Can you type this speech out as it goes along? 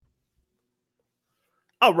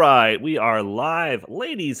All right, we are live,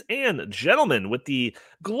 ladies and gentlemen, with the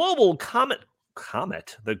Global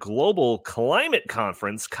the Global Climate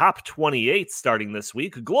Conference, COP28, starting this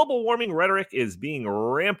week. Global warming rhetoric is being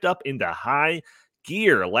ramped up into high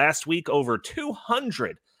gear. Last week, over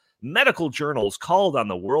 200 medical journals called on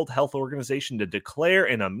the World Health Organization to declare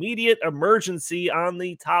an immediate emergency on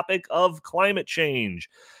the topic of climate change.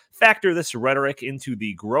 Factor this rhetoric into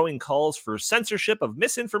the growing calls for censorship of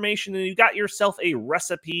misinformation, and you got yourself a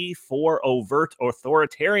recipe for overt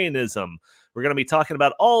authoritarianism. We're going to be talking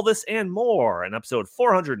about all this and more in episode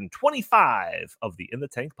 425 of the In the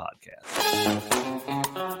Tank podcast.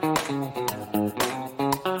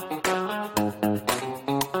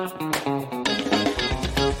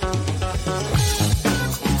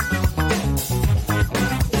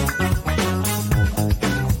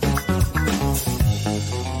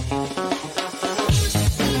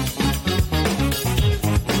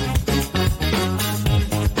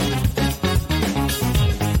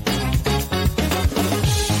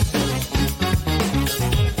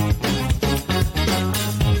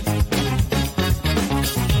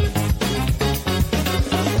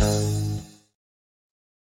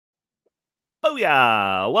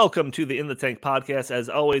 Booyah! Welcome to the In the Tank podcast. As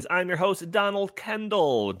always, I'm your host, Donald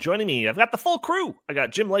Kendall. Joining me, I've got the full crew. I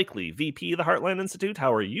got Jim Lakely, VP of the Heartland Institute.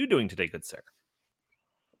 How are you doing today, good sir?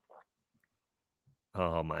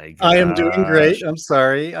 Oh my god! I am doing great. I'm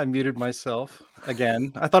sorry, I muted myself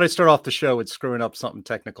again. I thought I'd start off the show with screwing up something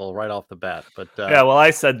technical right off the bat, but yeah, well,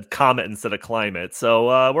 I said comet instead of climate, so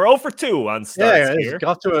we're 0 for 2 on starts here.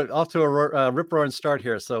 Off to a rip roaring start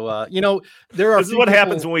here. So there are. This is what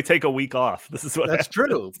happens when we take a week off. This is what. That's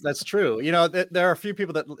true. That's true. You know, there are a few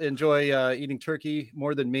people that enjoy eating turkey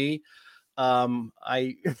more than me.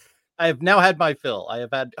 I have now had my fill. I have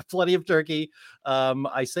had plenty of turkey.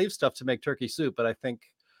 I save stuff to make turkey soup, but I think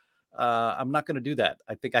I'm not going to do that.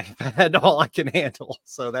 I think I've had all I can handle.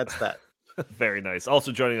 So that's that. Very nice.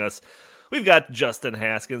 Also joining us, we've got Justin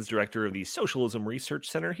Haskins, director of the Socialism Research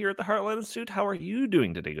Center here at the Heartland Institute. How are you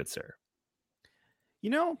doing today, good sir? You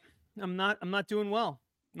know, I'm not doing well.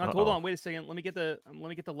 Hold on, wait a second. Let me get the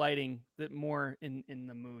lighting that more in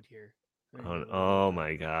the mood here. Oh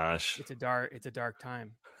my gosh. It's a dark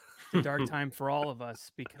time. It's a dark time for all of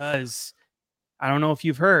us because I don't know if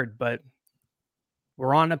you've heard, but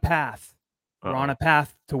we're on a path. We're on a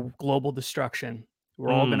path to global destruction.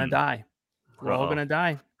 We're all going to die. We're all going to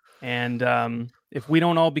die. And if we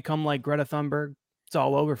don't all become like Greta Thunberg, it's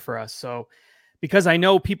all over for us. So because I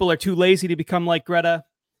know people are too lazy to become like Greta,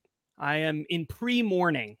 I am in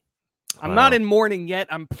pre-mourning. I'm not in mourning yet.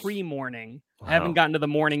 I'm pre-mourning. Wow. I haven't gotten to the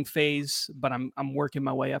mourning phase, but I'm working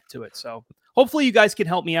my way up to it. So hopefully you guys can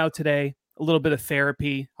help me out today. A little bit of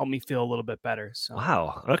therapy, help me feel a little bit better. So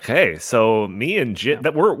wow. Okay. So me and Jim,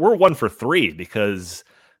 we're 1 for 3 because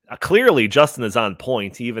clearly Justin is on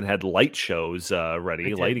point. He even had light shows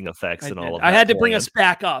ready, lighting effects and all of that. I had to bring us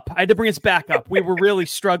back up. We were really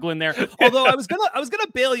struggling there. Although I was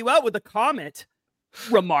gonna bail you out with a comet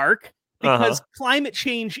remark. Because climate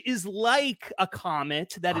change is like a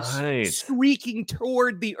comet that is streaking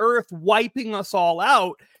toward the Earth, wiping us all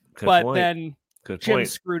out. Then Jim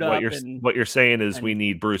screwed up. What you're saying is we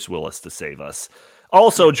need Bruce Willis to save us.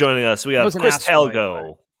 Also joining us, we have Chris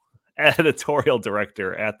Helgo, editorial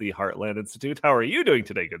director at the Heartland Institute. How are you doing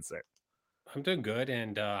today, good sir? I'm doing good,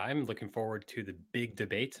 and I'm looking forward to the big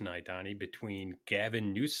debate tonight, Donnie, between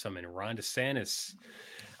Gavin Newsom and Ron DeSantis.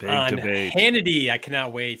 Big debate. Hannity, I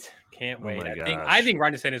cannot wait. Can't wait. Oh I think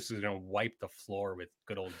Ron DeSantis is going to wipe the floor with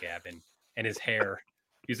good old Gavin and his hair.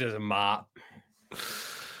 Use it as a mop.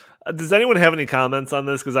 Does anyone have any comments on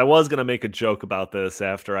this? Because I was going to make a joke about this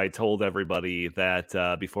after I told everybody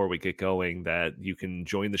that before we get going that you can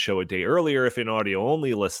join the show a day earlier if you're an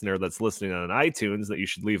audio-only listener that's listening on iTunes, that you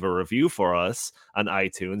should leave a review for us on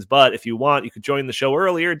iTunes. But if you want, you could join the show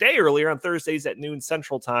a day earlier on Thursdays at noon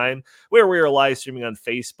Central Time, where we are live streaming on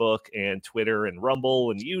Facebook and Twitter and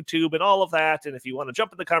Rumble and YouTube and all of that. And if you want to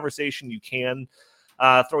jump in the conversation, you can.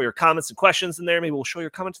 Throw your comments and questions in there. Maybe we'll show your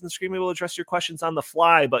comments on the screen. Maybe we'll address your questions on the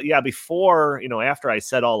fly. But yeah, after I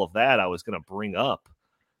said all of that, I was going to bring up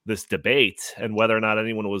this debate and whether or not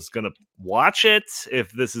anyone was going to watch it,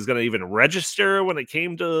 if this is going to even register when it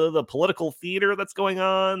came to the political theater that's going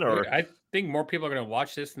on. Or I think more people are going to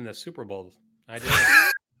watch this than the Super Bowl.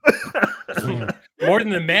 More than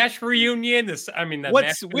the MASH reunion. MASH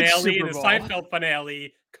finale and the Seinfeld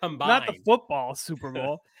finale combined. Not the football Super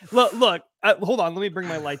Bowl. Look. Hold on. Let me bring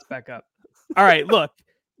my lights back up. All right. Look.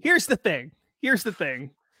 Here's the thing.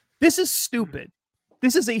 This is stupid.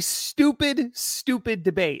 This is a stupid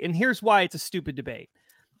debate, and here's why it's a stupid debate.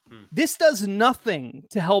 This does nothing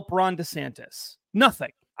to help Ron DeSantis.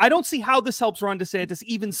 Nothing. I don't see how this helps Ron DeSantis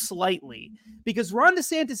even slightly, because Ron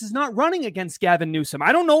DeSantis is not running against Gavin Newsom.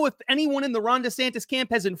 I don't know if anyone in the Ron DeSantis camp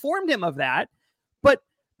has informed him of that, but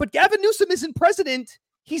Gavin Newsom isn't president.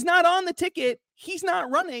 He's not on the ticket. He's not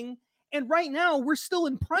running. And right now we're still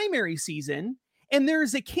in primary season. And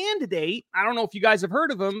there's a candidate. I don't know if you guys have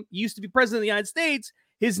heard of him. He used to be president of the United States.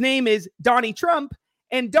 His name is Donnie Trump.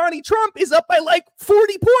 And Donnie Trump is up by like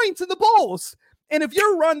 40 points in the polls. And if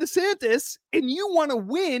you're Ron DeSantis and you want to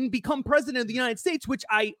win, become president of the United States, which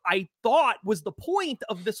I thought was the point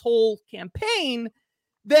of this whole campaign,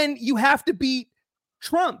 then you have to beat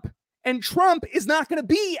Trump. And Trump is not going to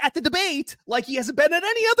be at the debate like he hasn't been at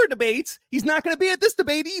any other debates. He's not going to be at this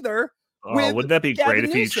debate either. Oh, wouldn't that be Gavin great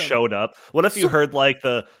if he Newsom showed up? What if you heard like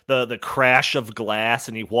the crash of glass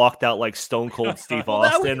and he walked out like Stone Cold Steve Well,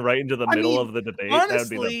 Austin right into the middle of the debate?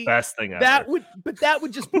 Honestly, that would be the best thing ever. That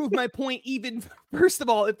would just prove my point even. First of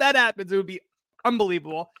all, if that happens, it would be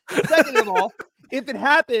unbelievable. Second of all, if it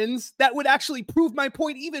happens, that would actually prove my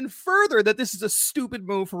point even further that this is a stupid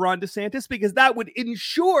move for Ron DeSantis, because that would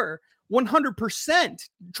ensure 100%.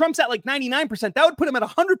 Trump's at like 99%. That would put him at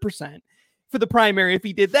 100% for the primary if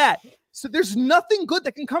he did that. So there's nothing good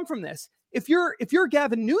that can come from this. If you're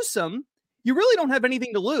Gavin Newsom, you really don't have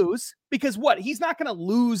anything to lose, because what? He's not going to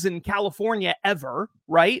lose in California ever,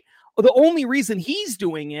 right? The only reason he's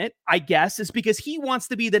doing it, I guess, is because he wants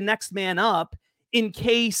to be the next man up in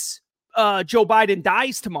case Joe Biden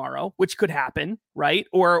dies tomorrow, which could happen, right?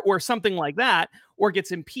 Or something like that, or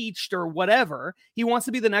gets impeached or whatever. He wants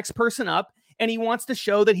to be the next person up. And he wants to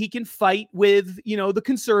show that he can fight with, the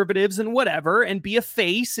conservatives and whatever, and be a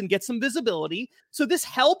face and get some visibility. So this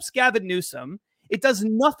helps Gavin Newsom. It does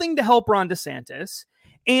nothing to help Ron DeSantis.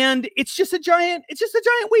 And it's just a giant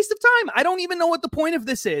waste of time. I don't even know what the point of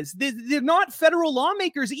this is. They're not federal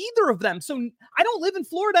lawmakers, either of them. So I don't live in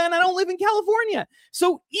Florida and I don't live in California.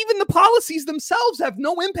 So even the policies themselves have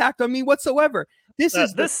no impact on me whatsoever. This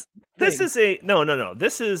is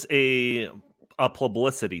a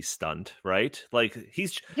publicity stunt, right? Like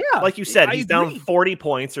Yeah, like you said, I he's agree. down 40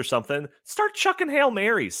 points or something. Start chucking Hail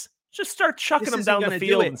Marys. Just start chucking This them isn't down the gonna do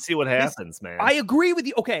field it. and see what happens, man. I agree with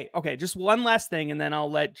you. Okay. Just one last thing, and then I'll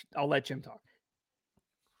let Jim talk.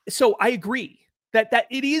 So I agree that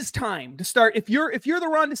it is time to start. If you're the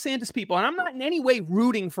Ron DeSantis people, and I'm not in any way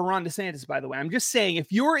rooting for Ron DeSantis, by the way, I'm just saying if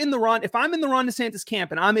I'm in the Ron DeSantis camp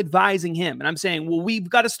and I'm advising him and I'm saying, well, we've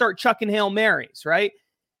got to start chucking Hail Marys, right?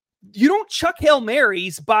 You don't chuck Hail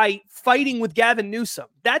Marys by fighting with Gavin Newsom.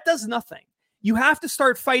 That does nothing. You have to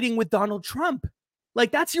start fighting with Donald Trump.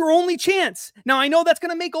 Like, that's your only chance. Now, I know that's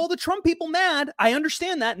going to make all the Trump people mad. I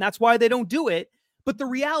understand that, and that's why they don't do it. But the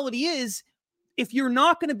reality is, if you're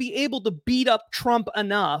not going to be able to beat up Trump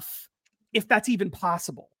enough, if that's even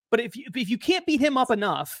possible, but if you can't beat him up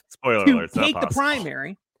enough Spoiler to alert, it's not take the possible.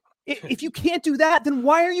 primary, if you can't do that, then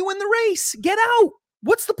why are you in the race? Get out.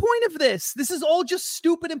 What's the point of this? This is all just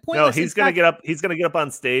stupid and pointless. No, he's going to get up. He's going to get up on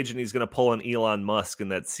stage and he's going to pull an Elon Musk in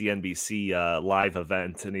that CNBC live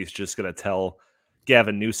event, and he's just going to tell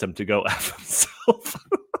Gavin Newsom to go F himself.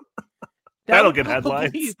 That'll get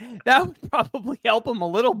headlines. That would probably help him a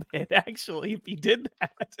little bit, actually, if he did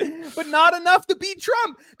that. But not enough to beat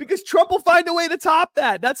Trump, because Trump will find a way to top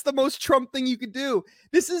that. That's the most Trump thing you could do.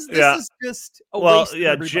 This is just a waste of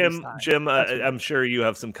everybody's Jim, time. I'm sure you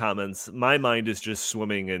have some comments. My mind is just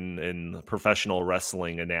swimming in professional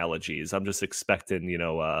wrestling analogies. I'm just expecting,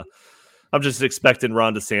 Ron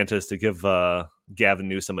DeSantis to give Gavin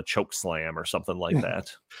Newsom a choke slam or something like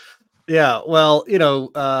that. Yeah, well,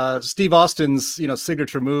 Steve Austin's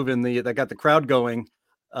signature move that got the crowd going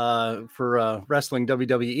for wrestling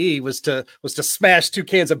WWE was to smash two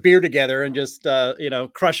cans of beer together and just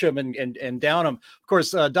crush them and down them. Of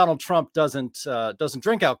course, Donald Trump doesn't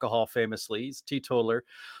drink alcohol famously. He's a teetotaler,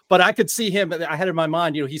 but I could see him. I had in my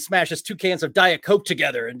mind, he smashes two cans of Diet Coke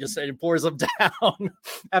together and just pours them down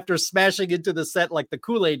after smashing into the set like the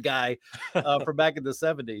Kool-Aid guy from back in the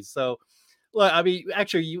 70s. So. Well, I mean,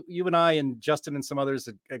 actually, you and I and Justin and some others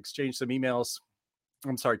exchanged some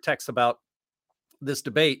texts about this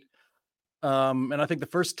debate. And I think the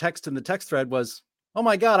first text in the text thread was, "Oh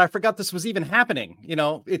my God, I forgot this was even happening.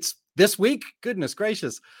 It's this week. Goodness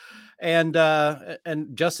gracious." And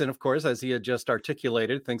Justin, of course, as he had just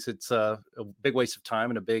articulated, thinks it's a big waste of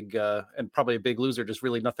time and a big and probably a big loser. Just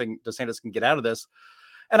really nothing DeSantis can get out of this.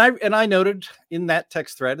 And I noted in that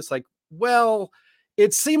text thread, it's like, well,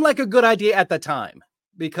 it seemed like a good idea at the time,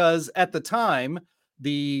 because at the time,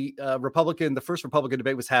 the first Republican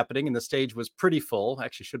debate was happening and the stage was pretty full.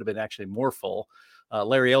 Actually, should have been more full.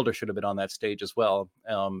 Larry Elder should have been on that stage as well.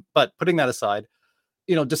 But putting that aside,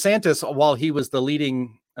 DeSantis, while he was the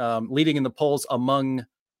leading leading in the polls among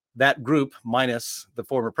that group, minus the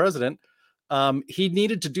former president. He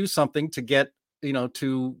needed to do something to get,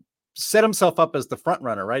 to set himself up as the front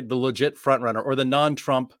runner, right? The legit front runner, or the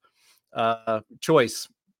non-Trump choice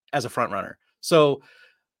as a front runner. So,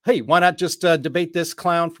 hey, why not just debate this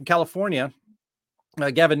clown from California,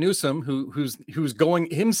 Gavin Newsom, who's going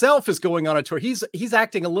himself is going on a tour. He's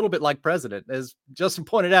acting a little bit like president, as Justin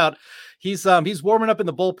pointed out. He's warming up in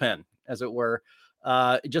the bullpen, as it were,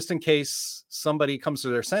 just in case somebody comes to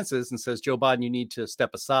their senses and says, Joe Biden, you need to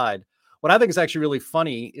step aside. What I think is actually really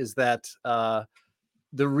funny is that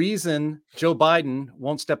the reason Joe Biden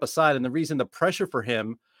won't step aside, and the reason the pressure for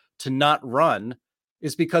him to not run,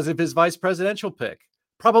 is because of his vice presidential pick.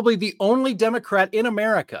 Probably the only Democrat in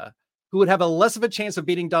America who would have a less of a chance of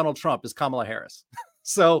beating Donald Trump is Kamala Harris.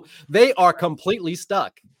 So they are completely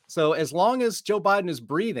stuck. So as long as Joe Biden is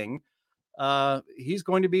breathing, he's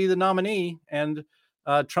going to be the nominee, and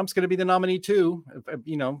Trump's going to be the nominee too,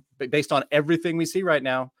 based on everything we see right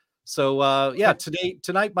now. So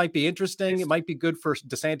tonight might be interesting. It might be good for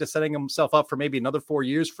DeSantis setting himself up for maybe another 4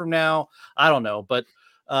 years from now. I don't know. But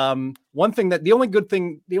the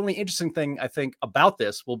only interesting thing I think about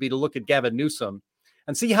this will be to look at Gavin Newsom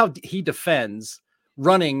and see how he defends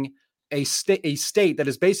running a state that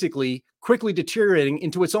is basically quickly deteriorating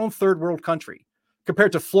into its own third world country,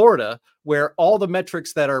 compared to Florida, where all the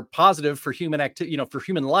metrics that are positive for human activity, for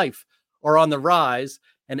human life, are on the rise,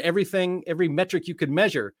 and every metric you could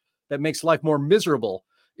measure that makes life more miserable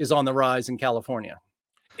is on the rise in California.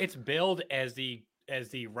 It's billed as the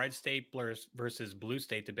red state versus blue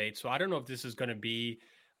state debate. So I don't know if this is going to be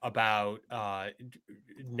about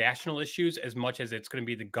national issues as much as it's going to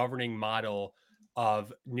be the governing model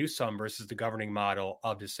of Newsom versus the governing model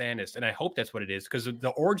of DeSantis. And I hope that's what it is, because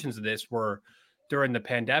the origins of this were during the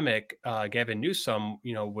pandemic. Gavin Newsom,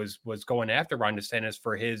 was going after Ron DeSantis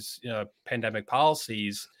for his pandemic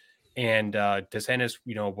policies. And DeSantis,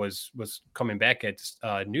 was coming back at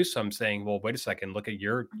Newsom saying, well, wait a second, look at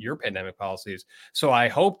your pandemic policies. So I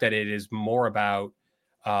hope that it is more about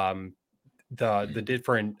the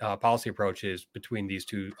different policy approaches between these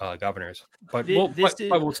two governors. But we'll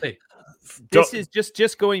see. This is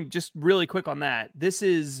just really quick on that. This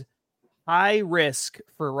is high risk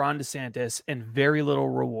for Ron DeSantis and very little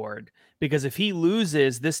reward, because if he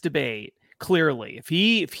loses this debate, clearly, if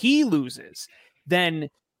he loses, then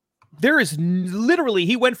there is literally,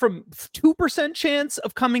 he went from 2% chance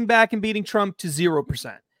of coming back and beating Trump to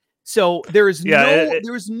 0%. So there is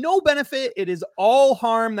no benefit. It is all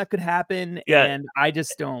harm that could happen. Yeah. And I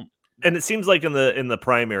just don't. And it seems like in the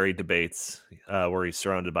primary debates where he's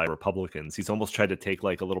surrounded by Republicans, he's almost tried to take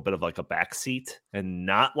like a little bit of like a backseat and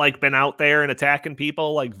not like been out there and attacking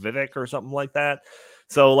people like Vivek or something like that.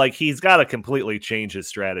 So like he's got to completely change his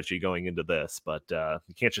strategy going into this, but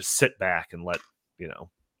you can't just sit back and let,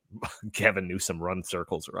 Gavin Newsom run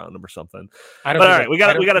circles around him or something. All right, we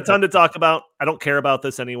got a ton to talk about. I don't care about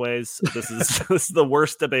this anyways. This is the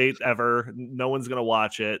worst debate ever. No one's gonna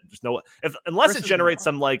watch it. Unless it generates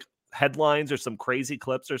some like headlines or some crazy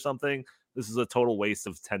clips or something. This is a total waste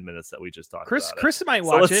of 10 minutes that we just talked about. Chris might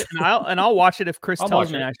watch it, and I'll watch it if Chris tells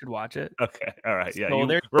me I should watch it. Okay, all right, yeah.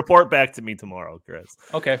 You report back to me tomorrow, Chris.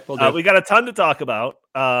 Okay, we'll do. We got a ton to talk about,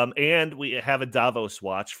 and we have a Davos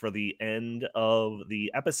watch for the end of the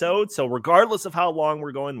episode. So regardless of how long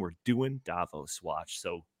we're going, we're doing Davos watch.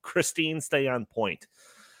 So Christine, stay on point.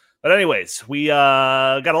 But anyways, we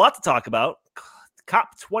got a lot to talk about.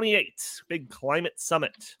 COP28, big climate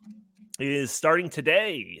summit, is starting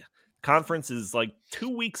today. Conference is like 2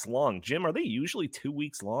 weeks long. Jim, are they usually 2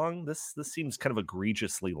 weeks long? This seems kind of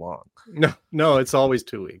egregiously long. No, it's always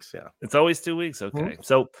 2 weeks. Yeah, it's always 2 weeks. Okay. Mm-hmm.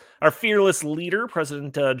 So our fearless leader,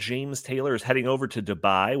 President James Taylor, is heading over to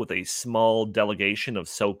Dubai with a small delegation of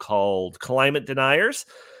so-called climate deniers.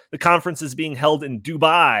 The conference is being held in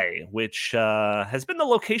Dubai, which has been the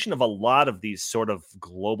location of a lot of these sort of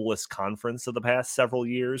globalist conferences of the past several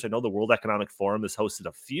years. I know the World Economic Forum has hosted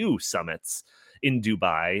a few summits in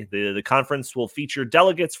Dubai. The conference will feature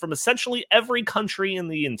delegates from essentially every country in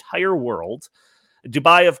the entire world.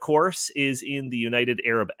 Dubai, of course, is in the United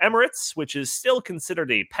Arab Emirates, which is still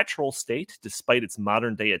considered a petrol state, despite its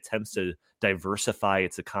modern-day attempts to diversify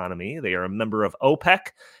its economy. They are a member of OPEC,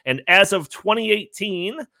 and as of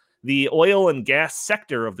 2018, the oil and gas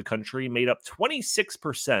sector of the country made up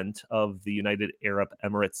 26% of the United Arab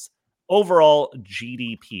Emirates' overall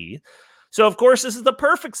GDP. So, of course, this is the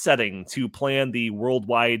perfect setting to plan the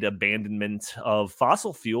worldwide abandonment of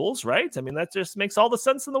fossil fuels, right? I mean, that just makes all the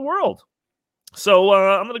sense in the world. So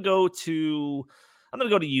I'm going to go to I'm going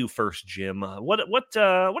to go to you first, Jim. What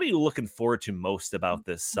are you looking forward to most about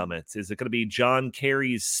this summit? Is it going to be John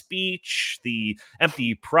Kerry's speech, the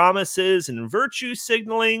empty promises and virtue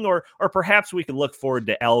signaling, or perhaps we can look forward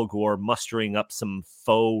to Al Gore mustering up some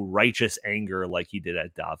faux righteous anger like he did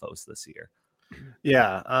at Davos this year?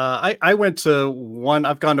 Yeah, I went to one.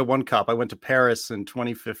 I've gone to one COP. I went to Paris in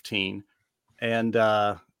 2015, and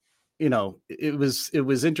it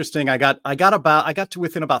was interesting. I got to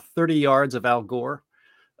within about 30 yards of Al Gore.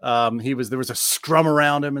 There was a scrum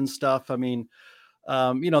around him and stuff. I mean,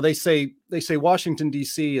 they say Washington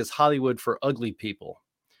D.C. is Hollywood for ugly people.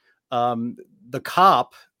 The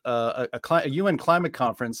COP, a UN climate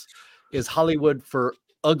conference, is Hollywood for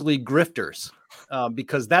ugly grifters,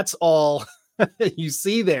 because that's all you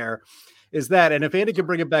see there is that. And if Andy can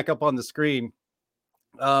bring it back up on the screen,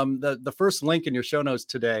 the first link in your show notes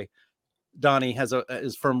today, Donnie,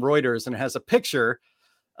 is from Reuters and has a picture.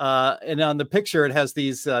 And on the picture, it has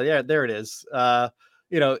these. There it is.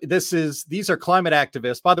 These are climate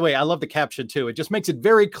activists. By the way, I love the caption too. It just makes it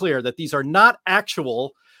very clear that these are not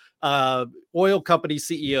actual oil company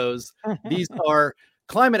CEOs. These are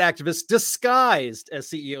climate activists disguised as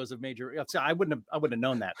CEOs of major. I wouldn't have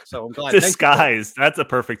known that. So I'm glad. Disguised. That's a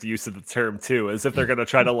perfect use of the term too, as if they're going to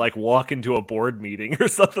try to like walk into a board meeting or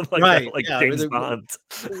something like that, like James Bond.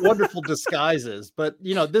 Wonderful disguises. But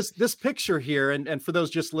this picture here, and for those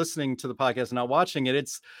just listening to the podcast and not watching it,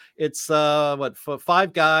 it's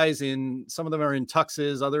 5 guys in. Some of them are in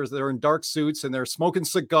tuxes, others they're in dark suits, and they're smoking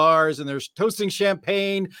cigars and they're toasting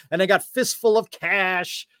champagne, and they got fistful of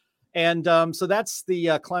cash. And so that's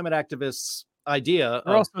the climate activists' idea.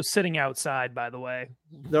 They're also sitting outside, by the way.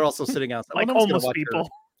 They're also sitting outside, like homeless people.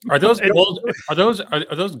 Are those gold? Are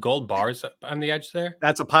those gold bars on the edge there?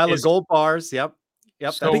 That's a pile of gold bars. Yep.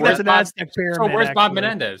 So I think that's an Aztec pyramid. So where's Bob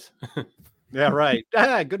Menendez? Yeah, right.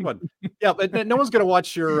 Good one. Yeah, but no one's going to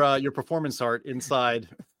watch your performance art inside.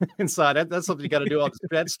 That's something you got to do.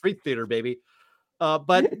 That's street theater, baby.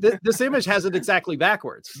 But this image has it exactly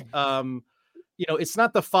backwards. It's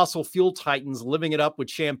not the fossil fuel titans living it up with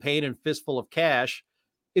champagne and fistful of cash.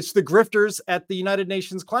 It's the grifters at the United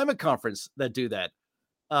Nations Climate Conference that do that.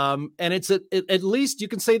 And it's at least you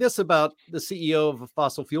can say this about the CEO of a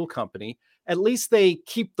fossil fuel company. At least they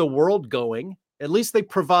keep the world going. At least they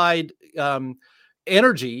provide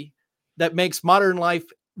energy that makes modern life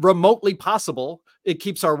remotely possible. It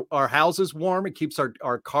keeps our houses warm. It keeps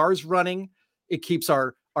our cars running. It keeps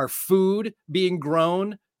our food being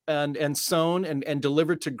grown and sown and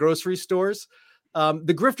delivered to grocery stores.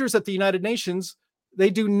 The grifters at the United Nations, they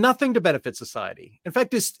do nothing to benefit society. In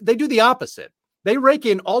fact, they do the opposite. They rake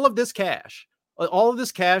in all of this cash,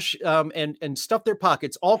 and stuff their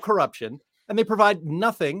pockets, all corruption, and they provide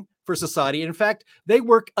nothing for society. In fact, they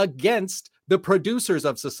work against the producers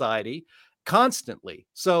of society constantly.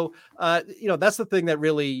 So, that's the thing that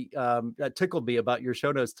really tickled me about your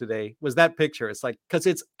show notes today was that picture. It's like, because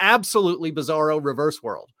it's absolutely bizarro reverse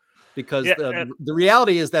world. Because the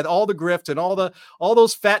reality is that all the grift and all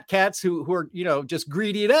those fat cats who are just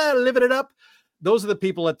greedy and living it up, those are the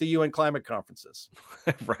people at the UN climate conferences.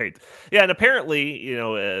 Right. Yeah. And apparently,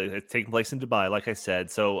 it's taking place in Dubai, like I said.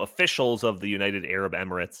 So officials of the United Arab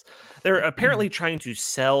Emirates, they're apparently trying to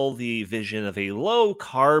sell the vision of a low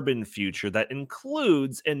carbon future that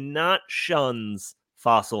includes and not shuns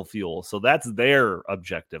fossil fuel. So that's their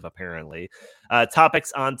objective, apparently.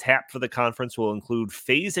 Topics on tap for the conference will include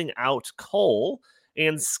phasing out coal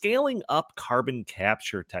and scaling up carbon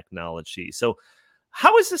capture technology. So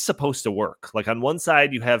how is this supposed to work? Like on one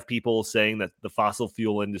side, you have people saying that the fossil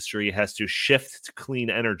fuel industry has to shift to clean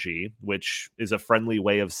energy, which is a friendly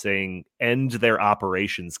way of saying end their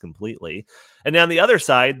operations completely. And on the other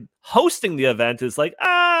side, hosting the event is like,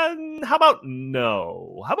 how about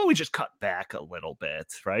no? How about we just cut back a little bit,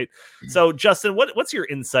 right? So, Justin, what's your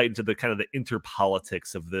insight into the kind of the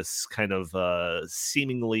interpolitics of this kind of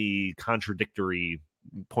seemingly contradictory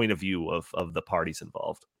point of view of the parties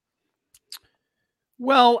involved?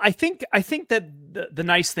 Well, I think that the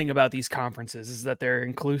nice thing about these conferences is that they're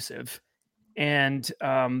inclusive, and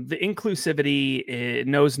the inclusivity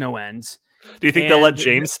knows no ends. Do you think they'll let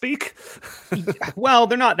James speak? Well,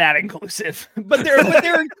 they're not that inclusive, but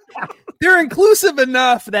they're inclusive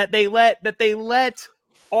enough that they let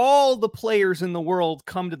all the players in the world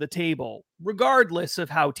come to the table, regardless of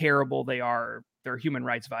how terrible they are. They're human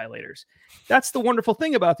rights violators. That's the wonderful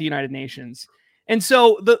thing about the United Nations. And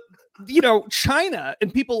so China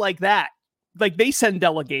and people like that, like they send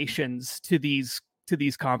delegations to these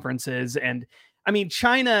conferences, and I mean,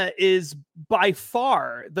 China is by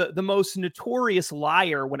far the most notorious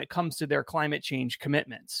liar when it comes to their climate change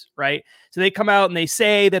commitments, right? So they come out and they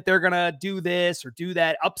say that they're going to do this or do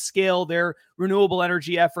that, upscale their renewable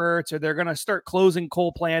energy efforts, or they're going to start closing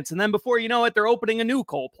coal plants. And then before you know it, they're opening a new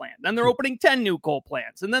coal plant. Then they're opening 10 new coal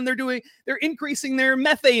plants. And then they're increasing their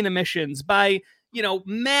methane emissions by,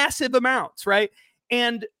 massive amounts, right?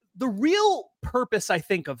 And the real purpose, I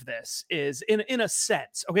think, of this is in a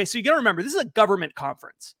sense. Okay, so you got to remember, this is a government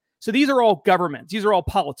conference. So these are all governments. These are all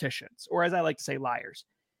politicians, or as I like to say, liars.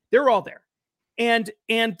 They're all there. And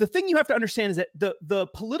the thing you have to understand is that the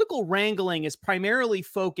political wrangling is primarily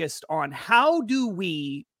focused on how do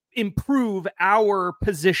we improve our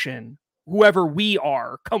position, whoever we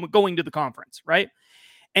are going to the conference, right?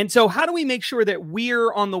 And so how do we make sure that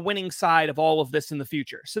we're on the winning side of all of this in the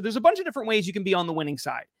future? So there's a bunch of different ways you can be on the winning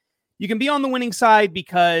side. You can be on the winning side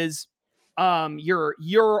because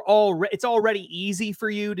it's already easy for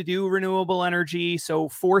you to do renewable energy. So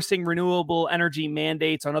forcing renewable energy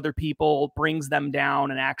mandates on other people brings them down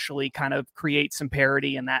and actually kind of creates some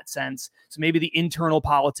parity in that sense. So maybe the internal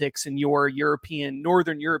politics in your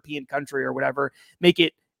Northern European country or whatever make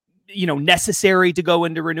it necessary to go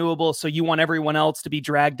into renewable. So you want everyone else to be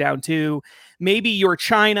dragged down too. Maybe you're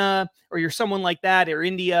China or you're someone like that, or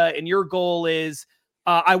India, and your goal is,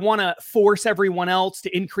 I want to force everyone else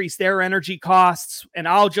to increase their energy costs, and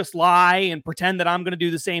I'll just lie and pretend that I'm going to do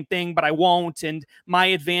the same thing, but I won't. And my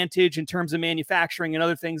advantage in terms of manufacturing and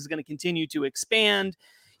other things is going to continue to expand.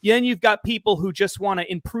 Then you've got people who just want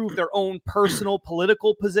to improve their own personal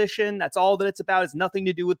political position. That's all that it's about. It's nothing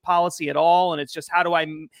to do with policy at all. And it's just, how do I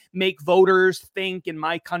make voters think in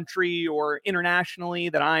my country or internationally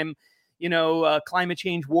that I'm, a climate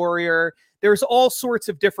change warrior? There's all sorts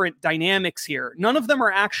of different dynamics here. None of them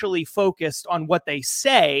are actually focused on what they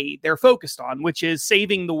say they're focused on, which is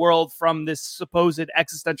saving the world from this supposed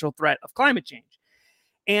existential threat of climate change.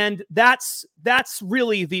 And that's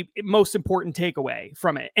really the most important takeaway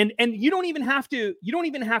from it. And you don't even have to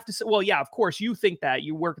say, well, yeah, of course you think that,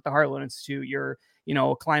 you work at the Heartland Institute, you're,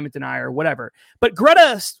 a climate denier or whatever. But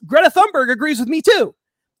Greta Thunberg agrees with me too.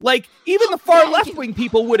 Like, even the far left-wing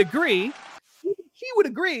people would agree. She would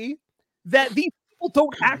agree that these people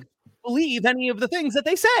don't actually believe any of the things that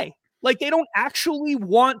they say. Like, they don't actually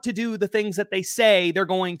want to do the things that they say they're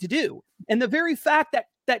going to do. And the very fact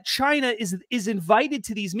that China is invited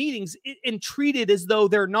to these meetings and treated as though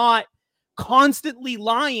they're not constantly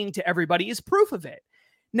lying to everybody is proof of it.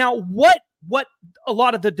 Now, what a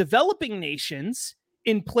lot of the developing nations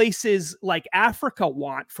in places like Africa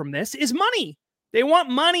want from this is money. They want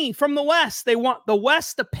money from the West. They want the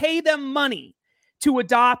West to pay them money to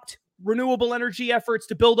adopt renewable energy efforts,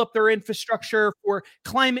 to build up their infrastructure for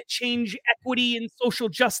climate change, equity, and social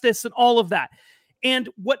justice, and all of that. And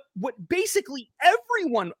what basically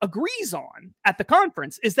everyone agrees on at the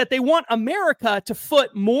conference is that they want America to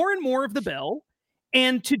foot more and more of the bill,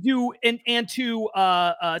 and to do and to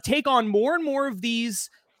take on more and more of these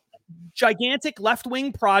gigantic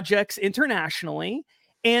left-wing projects internationally,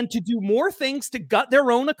 and to do more things to gut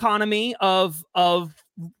their own economy of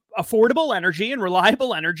affordable energy and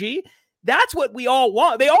reliable energy. That's what we all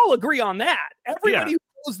want. They all agree on that. Everybody who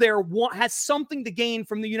goes there has something to gain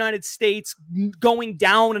from the United States going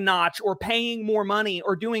down a notch or paying more money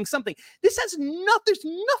or doing something. There's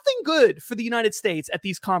nothing good for the United States at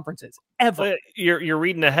these conferences ever. You're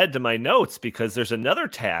reading ahead to my notes, because there's another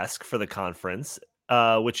task for the conference,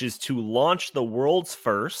 which is to launch the world's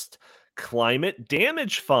first climate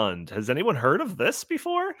damage fund. Has anyone heard of this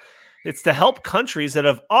before? It's to help countries that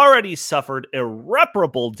have already suffered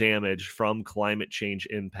irreparable damage from climate change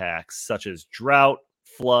impacts, such as drought,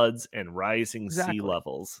 floods, and rising sea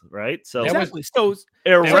levels, right? So exactly. So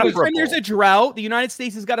when there's a drought, the United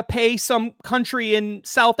States has got to pay some country in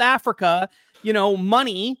South Africa,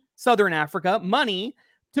 money, Southern Africa, money,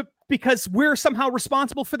 because we're somehow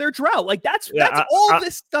responsible for their drought. Like, that's all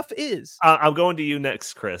this stuff is. I'm going to you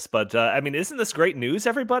next, Chris. But isn't this great news,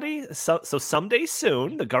 everybody? So someday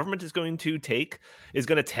soon, the government is going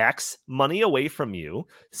to tax money away from you,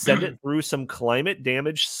 send it through some climate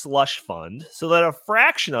damage slush fund, so that a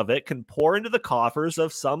fraction of it can pour into the coffers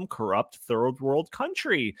of some corrupt third world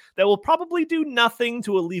country that will probably do nothing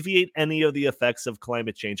to alleviate any of the effects of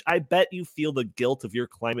climate change. I bet you feel the guilt of your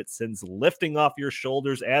climate sins lifting off your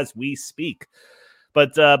shoulders as we speak.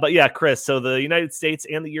 But yeah, Chris, so the United States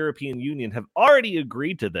and the European Union have already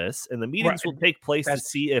agreed to this, and the meetings will take place to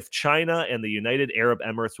see if China and the United Arab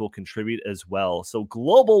Emirates will contribute as well. So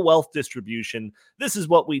global wealth distribution, this is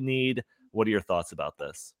what we need. What are your thoughts about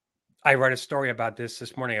this? I read a story about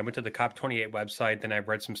this morning. I went to the COP28 website, then I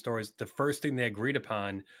read some stories. The first thing they agreed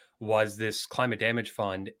upon was this climate damage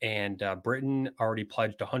fund, and Britain already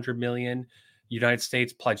pledged 100 million. United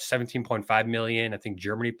States pledged 17.5 million. I think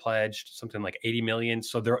Germany pledged something like 80 million.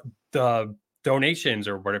 So the donations,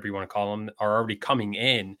 or whatever you want to call them, are already coming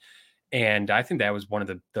in. And I think that was one of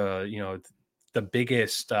the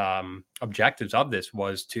biggest objectives of this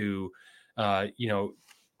was to,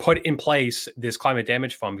 put in place this climate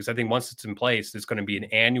damage fund, because I think once it's in place, there's going to be an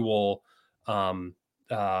annual,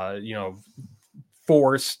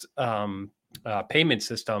 forced payment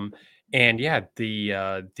system. And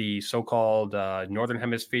the so-called Northern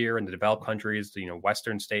Hemisphere and the developed countries,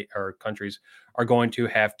 Western state or countries, are going to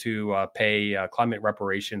have to pay climate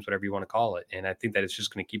reparations, whatever you want to call it. And I think that it's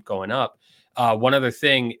just going to keep going up. One other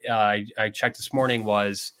thing I checked this morning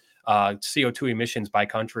was CO2 emissions by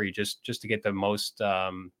country, just to get the most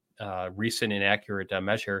recent and accurate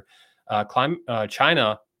measure.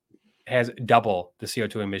 China has double the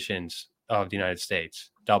CO2 emissions of the United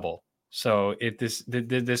States, double. So if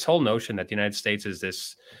this whole notion that the United States is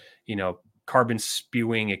this, carbon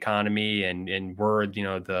spewing economy and we're,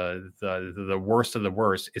 the worst of the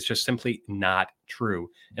worst, it's just simply not true.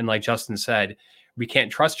 And like Justin said, we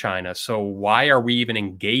can't trust China. So why are we even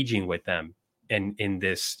engaging with them in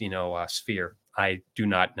this, sphere? I do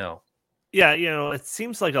not know. Yeah, it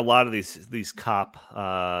seems like a lot of these COP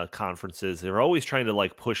conferences, they're always trying to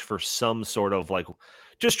push for some sort of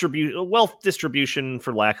wealth distribution,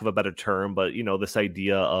 for lack of a better term, but this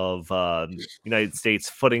idea of United States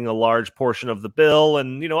footing a large portion of the bill,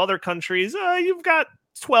 and other countries, you've got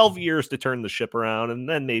 12 years to turn the ship around, and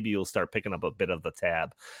then maybe you'll start picking up a bit of the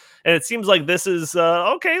tab. And it seems like this is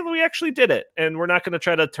okay, we actually did it, and we're not going to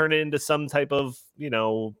try to turn it into some type of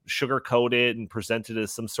sugarcoat it and present it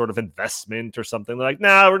as some sort of investment or something. They're like,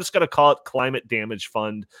 nah, we're just going to call it climate damage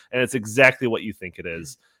fund, and it's exactly what you think it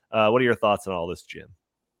is. What are your thoughts on all this, Jim?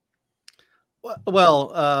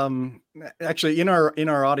 Well, actually, in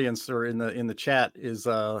our audience, or in the chat, is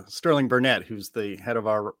Sterling Burnett, who's the head of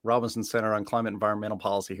our Robinson Center on Climate and Environmental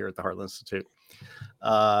Policy here at the Heartland Institute,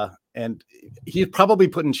 and he'd probably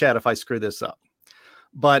put in chat if I screw this up.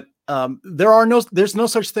 But there's no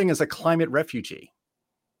such thing as a climate refugee.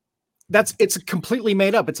 It's completely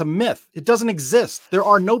made up. It's a myth. It doesn't exist. There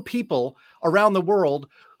are no people around the world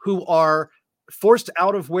who are forced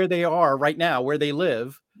out of where they are right now, where they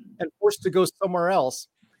live, and forced to go somewhere else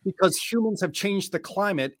because humans have changed the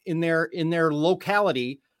climate in their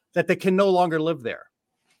locality that they can no longer live there.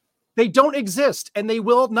 They don't exist, and they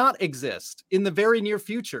will not exist in the very near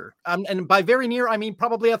future. And by very near, I mean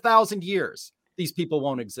probably 1,000 years. These people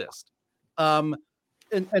won't exist. And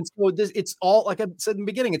so it's all, like I said in the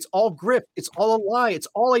beginning, it's all grift. It's all a lie. It's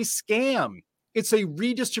all a scam. It's a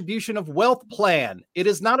redistribution of wealth plan. It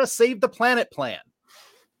is not a save the planet plan.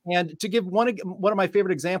 And to give one of my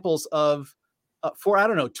favorite examples of, for,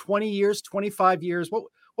 20 years, 25 years, what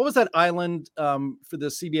was that island for the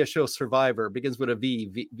CBS show Survivor? Begins with a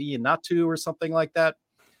V, Vanuatu or something like that.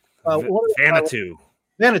 Vanuatu.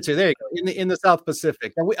 Vanuatu, there you go, in the South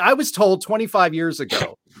Pacific. And I was told 25 years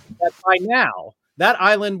ago that by now that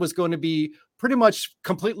island was going to be pretty much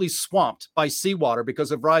completely swamped by seawater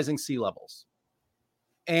because of rising sea levels.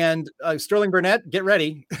 And Sterling Burnett, get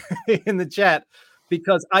ready in the chat,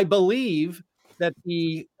 because I believe that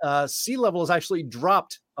the sea level has actually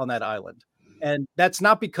dropped on that island. And that's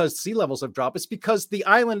not because sea levels have dropped. It's because the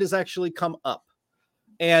island has actually come up.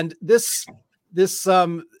 And this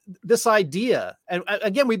idea, and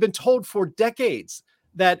again, we've been told for decades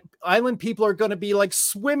that island people are going to be like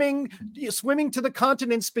swimming to the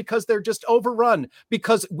continents because they're just overrun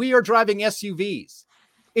because we are driving SUVs.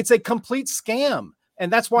 It's a complete scam.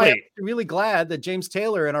 And that's why I'm really glad that James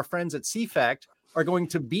Taylor and our friends at CFACT are going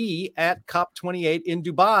to be at COP28 in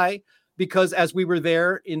Dubai, because as we were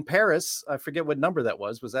there in Paris, I forget what number that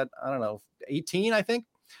was. Was that, 18, I think?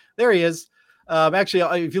 There he is.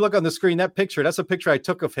 Actually, if you look on the screen, that picture, that's a picture I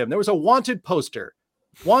took of him. There was a wanted poster,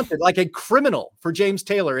 like a criminal, for James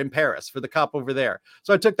Taylor in Paris for the COP over there.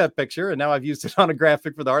 So I took that picture, and now I've used it on a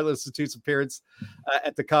graphic for the Heartland Institute's appearance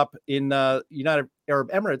at the COP in United Arab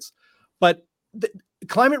Emirates. But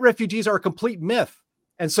climate refugees are a complete myth.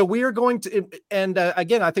 And so we are going to, and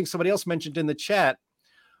again, I think somebody else mentioned in the chat,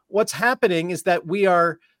 what's happening is that we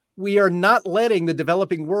are not letting the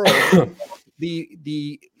developing world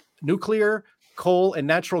the nuclear, coal, and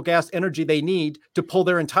natural gas energy they need to pull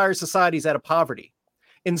their entire societies out of poverty.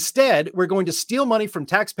 Instead, we're going to steal money from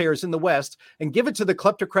taxpayers in the West and give it to the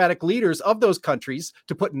kleptocratic leaders of those countries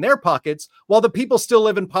to put in their pockets, while the people still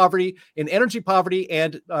live in poverty, in energy poverty,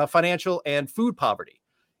 and financial and food poverty.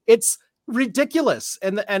 It's ridiculous.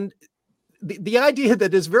 And the idea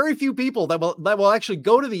that there's very few people that will actually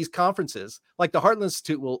go to these conferences, like the Heartland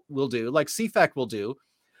Institute will do, like CFAC will do,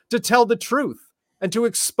 to tell the truth and to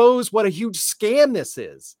expose what a huge scam this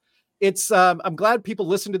is. It's I'm glad people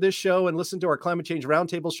listen to this show and listen to our Climate Change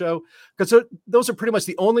Roundtable show, because those are pretty much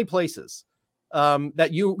the only places that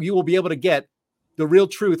you will be able to get the real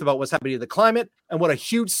truth about what's happening to the climate and what a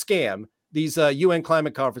huge scam these UN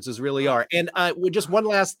climate conferences really are. And just one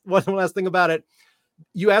last thing about it.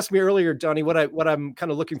 You asked me earlier, Johnny, what I'm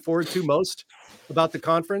kind of looking forward to most about the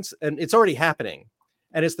conference, and it's already happening.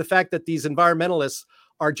 And it's the fact that these environmentalists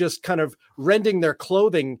are just kind of rending their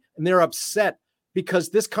clothing, and they're upset because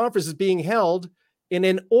this conference is being held in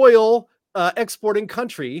an oil exporting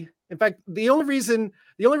country. In fact, the only reason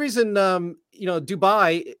Dubai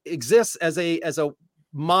exists as a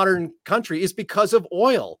modern country is because of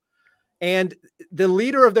oil. And the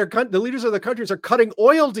leaders of the countries are cutting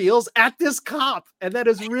oil deals at this COP, and that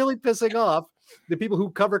is really pissing off the people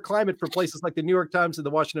who cover climate for places like the New York Times and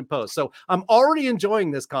the Washington Post. So I'm already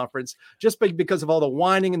enjoying this conference just because of all the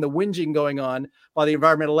whining and the whinging going on by the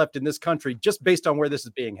environmental left in this country, just based on where this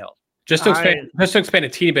is being held. Just to expand a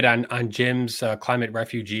teeny bit on Jim's climate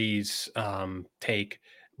refugees take.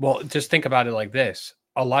 Well, just think about it like this.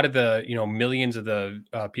 A lot of the, millions of the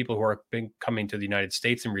people who are coming to the United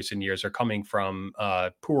States in recent years are coming from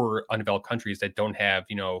poor, undeveloped countries that don't have,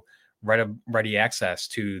 ready access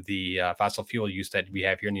to the fossil fuel use that we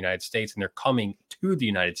have here in the United States, and they're coming to the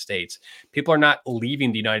United States. People are not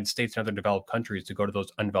leaving the United States and other developed countries to go to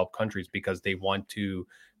those undeveloped countries because they want to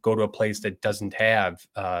go to a place that doesn't have,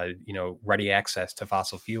 ready access to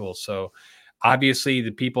fossil fuels. So obviously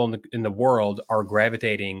the people in the world are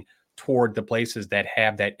gravitating toward the places that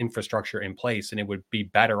have that infrastructure in place. And it would be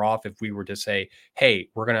better off if we were to say, hey,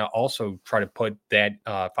 we're going to also try to put that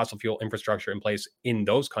fossil fuel infrastructure in place in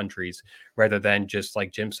those countries, rather than just,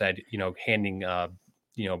 like Jim said, handing,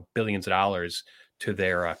 billions of dollars to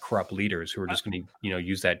their corrupt leaders who are just going to,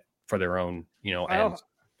 use that for their own, ends.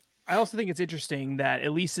 I also think it's interesting that,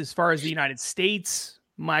 at least as far as the United States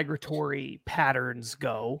migratory patterns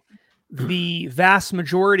go, the vast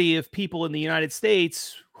majority of people in the United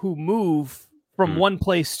States who move from one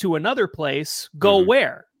place to another place go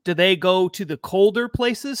where? Do they go to the colder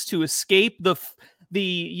places to escape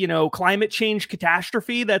the climate change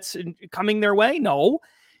catastrophe that's coming their way? No,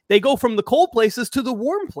 they go from the cold places to the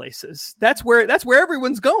warm places. That's where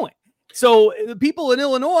everyone's going. So the people in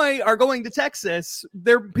Illinois are going to Texas.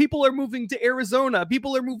 People are moving to Arizona.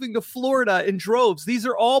 People are moving to Florida in droves. These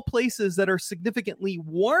are all places that are significantly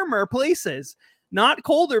warmer places, not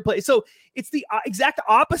colder places. So it's the exact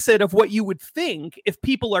opposite of what you would think if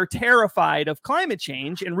people are terrified of climate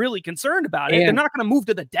change and really concerned about it. They're not going to move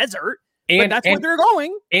to the desert. But that's where they're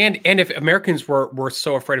going. And if Americans were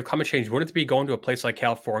so afraid of climate change, wouldn't it be going to a place like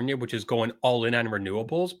California, which is going all in on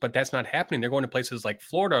renewables? But that's not happening. They're going to places like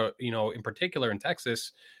Florida, in particular, in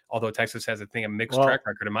Texas, although Texas has a mixed track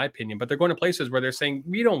record, in my opinion. But they're going to places where they're saying,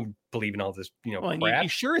 we don't believe in all this, crap. You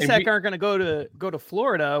sure as heck aren't going to go to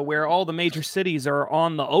Florida, where all the major cities are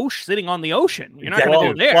on the ocean, sitting on the ocean. You're not going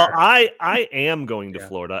to go there. Well, I am going to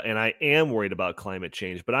Florida, and I am worried about climate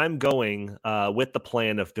change, but I'm going with the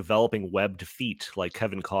plan of developing webbed feet like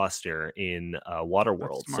Kevin Costner in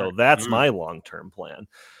Waterworld. So that's my long-term plan.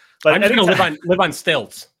 But I'm just going to live on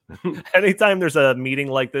stilts. Anytime there's a meeting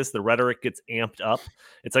like this, the rhetoric gets amped up.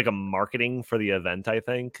 It's like a marketing for the event, I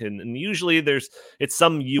think. And usually it's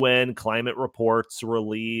some UN climate reports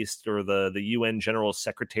released, or the UN General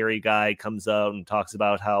Secretary guy comes out and talks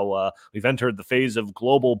about how we've entered the phase of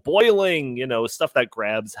global boiling, stuff that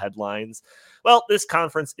grabs headlines. Well, this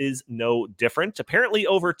conference is no different. Apparently,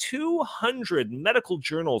 over 200 medical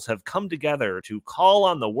journals have come together to call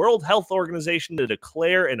on the World Health Organization to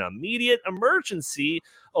declare an immediate emergency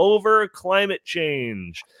over climate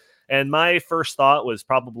change. And my first thought was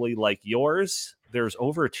probably like yours. There's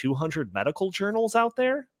over 200 medical journals out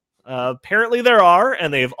there. Apparently there are,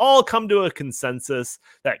 and they've all come to a consensus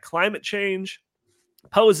that climate change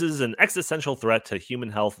poses an existential threat to human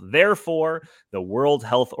health. Therefore, the World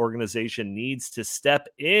Health Organization needs to step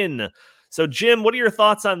in. So, Jim, what are your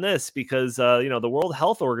thoughts on this? Because, the World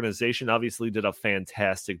Health Organization obviously did a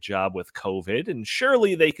fantastic job with COVID, and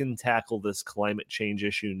surely they can tackle this climate change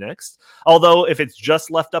issue next. Although, if it's just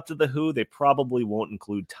left up to the WHO, they probably won't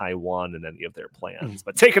include Taiwan in any of their plans.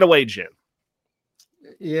 But take it away, Jim.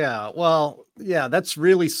 Yeah, well, that's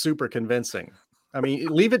really super convincing. I mean,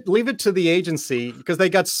 leave it to the agency, because they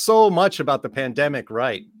got so much about the pandemic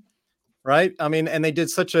right? I mean, and they did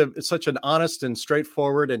such an honest and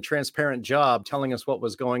straightforward and transparent job telling us what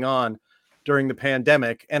was going on during the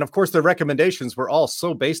pandemic. And of course, their recommendations were all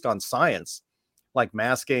so based on science, like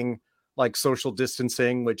masking, like social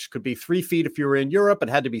distancing, which could be 3 feet if you were in Europe, it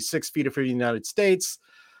had to be 6 feet if you're in the United States.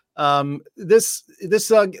 This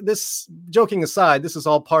joking aside, this is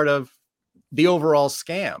all part of the overall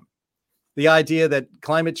scam. The idea that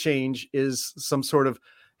climate change is some sort of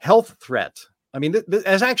health threat. I mean,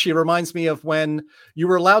 this actually reminds me of when you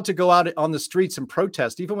were allowed to go out on the streets and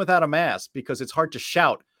protest, even without a mask, because it's hard to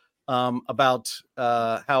shout about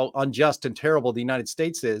how unjust and terrible the United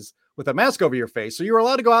States is with a mask over your face. So you were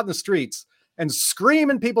allowed to go out in the streets and scream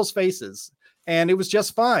in people's faces, and it was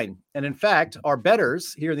just fine. And in fact, our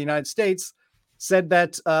betters here in the United States said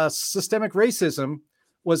that systemic racism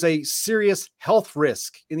was a serious health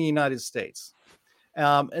risk in the United States.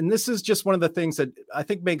 And this is just one of the things that I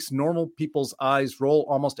think makes normal people's eyes roll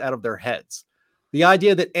almost out of their heads. The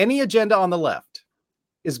idea that any agenda on the left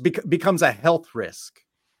becomes a health risk.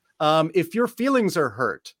 If your feelings are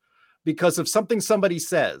hurt because of something somebody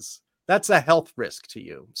says, that's a health risk to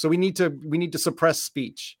you. So we need to suppress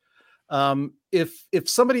speech. If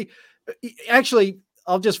somebody, actually,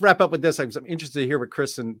 I'll just wrap up with this. I'm interested to hear what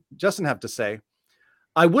Chris and Justin have to say.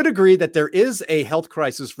 I would agree that there is a health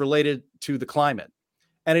crisis related to the climate.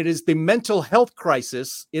 And it is the mental health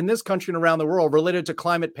crisis in this country and around the world related to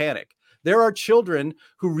climate panic. There are children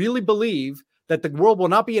who really believe that the world will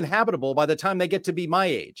not be inhabitable by the time they get to be my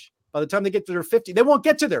age. By the time they get to their 50s, they won't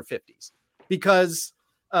get to their 50s because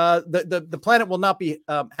the planet will not be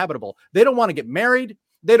habitable. They don't want to get married.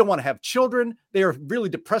 They don't want to have children. They are really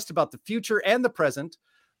depressed about the future and the present.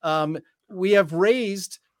 We have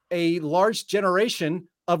raised a large generation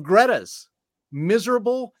of Gretas,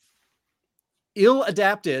 miserable,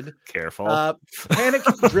 ill-adapted,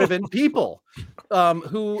 panic-driven people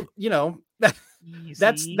who,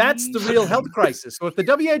 that's the real health crisis. So if the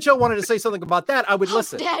WHO wanted to say something about that, I would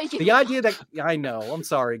listen. The idea that I know, I'm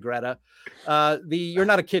sorry, Greta, you're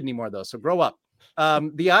not a kid anymore though, so grow up.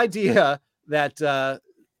 The idea that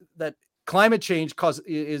that climate change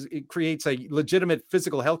creates a legitimate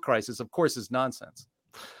physical health crisis, of course, is nonsense.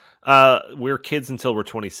 We're kids until we're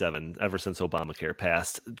 27, ever since Obamacare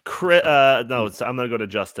passed. I'm going to go to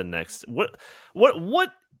Justin next.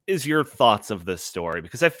 What is your thoughts of this story?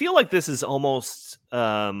 Because I feel like this is almost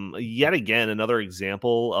yet again another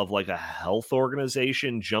example of like a health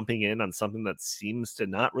organization jumping in on something that seems to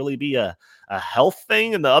not really be a health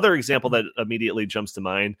thing. And the other example that immediately jumps to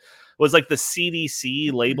mind was like the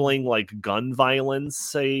CDC labeling like gun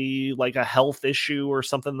violence a health issue or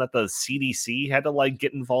something that the CDC had to like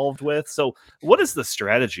get involved with. So what is the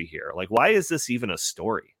strategy here? Like, why is this even a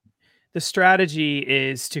story? The strategy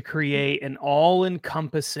is to create an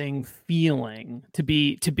all-encompassing feeling, to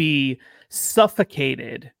be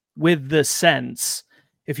suffocated with the sense,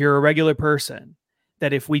 if you're a regular person,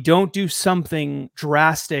 that if we don't do something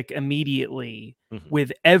drastic immediately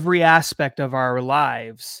with every aspect of our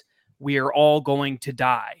lives, we are all going to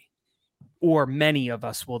die, or many of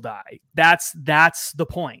us will die. That's the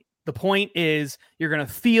point. The point is you're going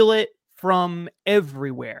to feel it from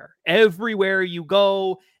everywhere. Everywhere you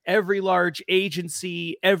go, every large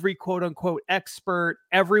agency, every quote unquote expert,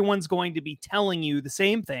 everyone's going to be telling you the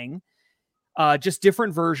same thing, just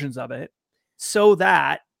different versions of it, so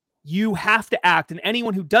that you have to act. And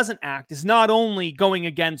anyone who doesn't act is not only going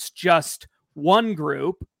against just one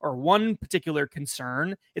group or one particular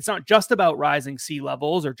concern. It's not just about rising sea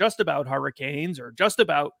levels or just about hurricanes or just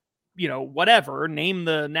about, whatever, name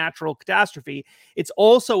the natural catastrophe. It's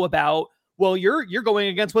also about, well, you're going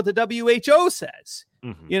against what the WHO says,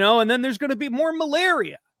 and then there's going to be more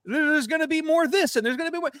malaria. There's going to be more this, and there's going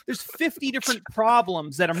to be more. There's 50 different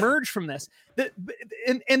problems that emerge from this.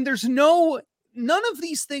 And there's none of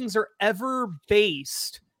these things are ever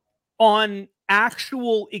based on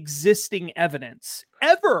actual existing evidence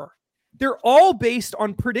ever. They're all based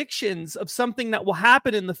on predictions of something that will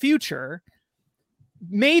happen in the future,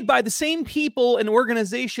 made by the same people and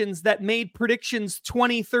organizations that made predictions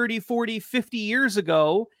 20, 30, 40, 50 years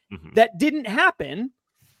ago that didn't happen.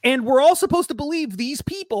 And we're all supposed to believe these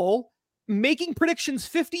people making predictions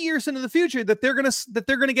 50 years into the future that they're going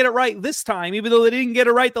to get it right this time, even though they didn't get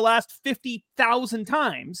it right the last 50,000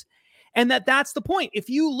 times. And that's the point. If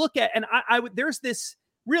you look at, and there's this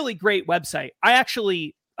really great website. I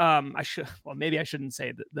actually, maybe I shouldn't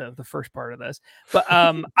say the first part of this, but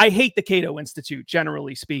I hate the Cato Institute,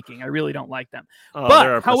 generally speaking. I really don't like them.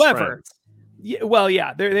 But however,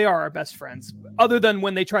 they are our best friends, other than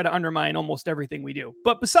when they try to undermine almost everything we do.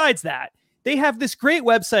 But besides that, they have this great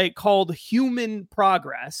website called Human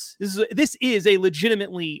Progress. This is a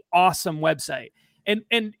legitimately awesome website. And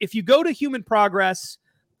if you go to Human Progress,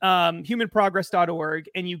 humanprogress.org,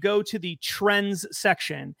 and you go to the trends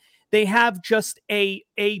section, they have just a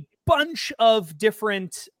bunch of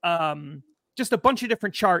different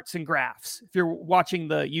charts and graphs. If you're watching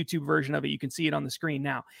the YouTube version of it, you can see it on the screen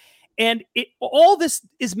now. And all this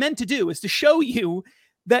is meant to do is to show you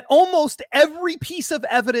that almost every piece of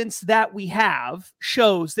evidence that we have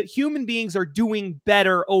shows that human beings are doing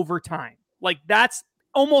better over time. Like that's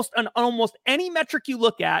almost any metric you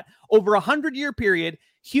look at over 100-year period,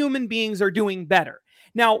 human beings are doing better.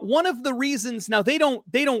 Now, one of the reasons, now they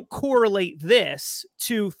don't correlate this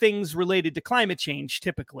to things related to climate change.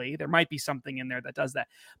 Typically, there might be something in there that does that.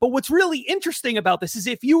 But what's really interesting about this is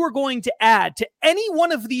if you were going to add to any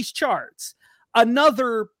one of these charts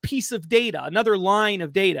another piece of data, another line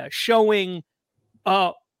of data showing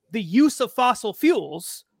the use of fossil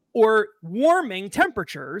fuels or warming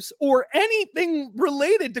temperatures or anything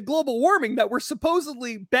related to global warming that were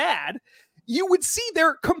supposedly bad, you would see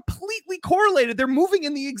they're completely correlated. They're moving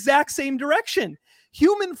in the exact same direction.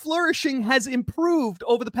 Human flourishing has improved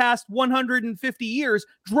over the past 150 years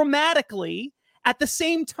dramatically at the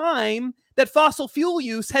same time that fossil fuel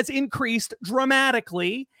use has increased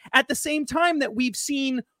dramatically, at the same time that we've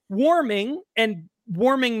seen warming, and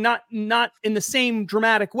warming not in the same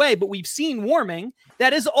dramatic way, but we've seen warming.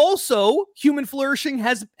 That is also human flourishing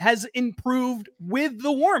has improved with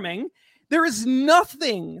the warming. There is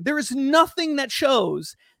nothing that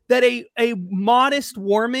shows that a modest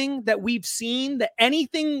warming that we've seen, that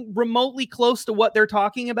anything remotely close to what they're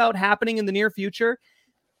talking about happening in the near future,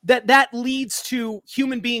 that leads to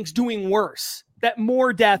human beings doing worse, that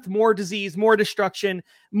more death, more disease, more destruction,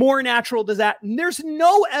 more natural disaster. There's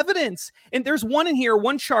no evidence. And there's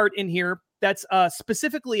one chart in here that's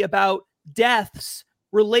specifically about deaths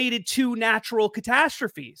related to natural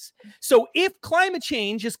catastrophes. So if climate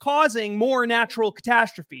change is causing more natural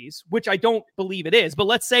catastrophes, which I don't believe it is, but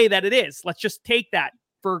let's say that it is, let's just take that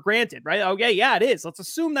for granted, right? Okay, yeah, it is. Let's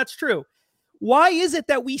assume that's true. Why is it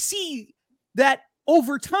that we see that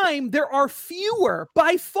over time, there are fewer,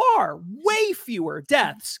 by far, way fewer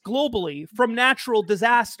deaths globally from natural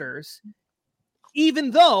disasters,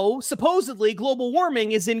 even though supposedly global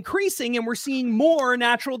warming is increasing and we're seeing more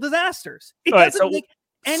natural disasters? It doesn't make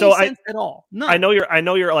any sense at all. None. I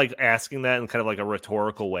know you're like asking that in kind of like a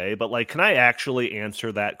rhetorical way, but like, can I actually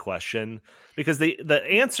answer that question? Because the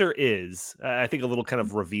answer is, I think, a little kind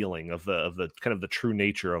of revealing of the kind of the true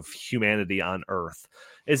nature of humanity on Earth,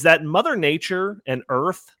 is that Mother Nature and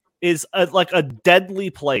Earth is like a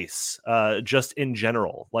deadly place, just in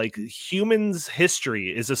general. Like humans'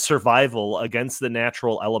 history is a survival against the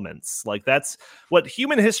natural elements. Like that's what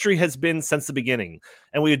human history has been since the beginning.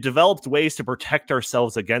 And we've developed ways to protect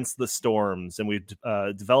ourselves against the storms, and we've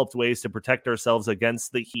developed ways to protect ourselves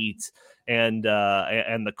against the heat and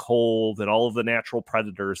the cold and all of the natural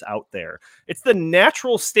predators out there. It's the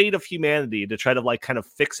natural state of humanity to try to like kind of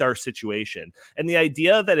fix our situation. And the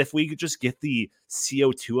idea that if we could just get the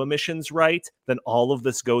CO2 emissions right, then all of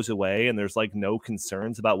this goes away and there's like no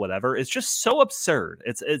concerns about whatever, is just so absurd.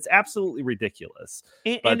 It's absolutely ridiculous.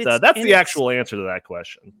 But that's the actual answer to that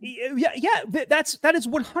question. Yeah, that is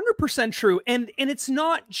 100% true. And it's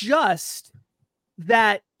not just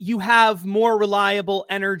that you have more reliable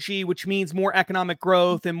energy, which means more economic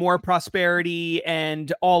growth and more prosperity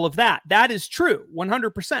and all of that. That is true.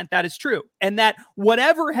 100%. That is true. And that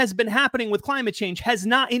whatever has been happening with climate change has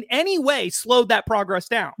not in any way slowed that progress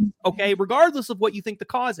down. Okay. Regardless of what you think the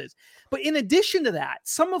cause is. But in addition to that,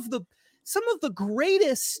 some of the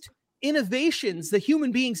greatest innovations that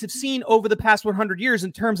human beings have seen over the past 100 years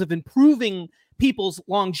in terms of improving people's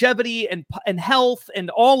longevity and health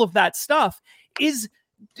and all of that stuff is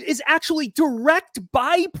actually direct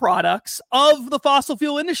byproducts of the fossil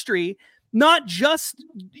fuel industry, not just,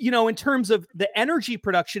 in terms of the energy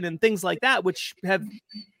production and things like that, which have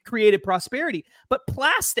created prosperity, but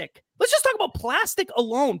plastic. Let's just talk about plastic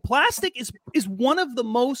alone. Plastic is one of the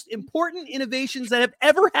most important innovations that have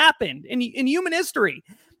ever happened in human history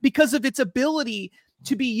because of its ability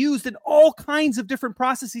to be used in all kinds of different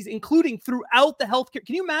processes, including throughout the healthcare.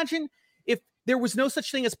 Can you imagine if there was no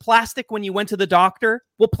such thing as plastic when you went to the doctor?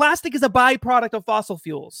 Well, plastic is a byproduct of fossil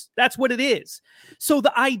fuels. That's what it is. So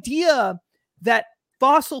the idea that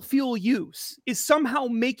fossil fuel use is somehow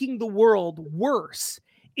making the world worse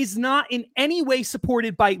is not in any way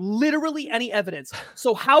supported by literally any evidence.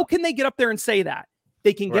 So how can they get up there and say that?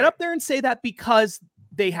 They can get up there and say that because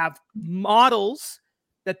they have models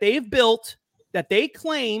that they've built, that they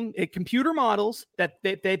claim, computer models, that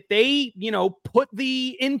they put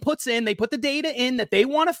the inputs in, they put the data in, that they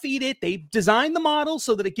want to feed it. They design the model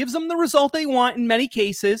so that it gives them the result they want in many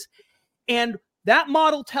cases. And that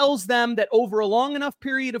model tells them that over a long enough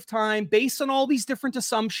period of time, based on all these different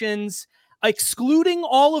assumptions, excluding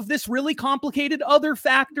all of this really complicated other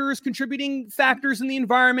factors, contributing factors in the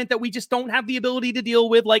environment that we just don't have the ability to deal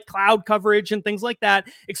with, like cloud coverage and things like that,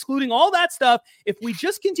 excluding all that stuff, if we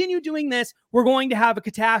just continue doing this, we're going to have a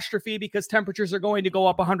catastrophe because temperatures are going to go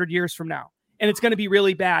up 100 years from now. And it's going to be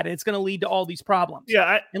really bad. And it's going to lead to all these problems.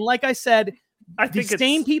 Yeah. And like I said, I think the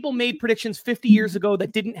same people made predictions 50 years ago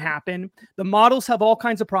that didn't happen. The models have all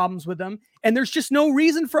kinds of problems with them. And there's just no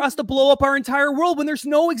reason for us to blow up our entire world when there's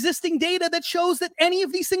no existing data that shows that any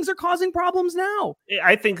of these things are causing problems now.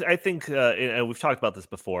 I think, and we've talked about this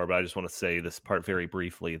before, but I just want to say this part very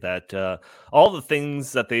briefly, that all the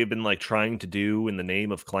things that they've been like trying to do in the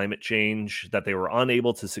name of climate change that they were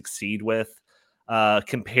unable to succeed with,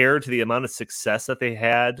 compared to the amount of success that they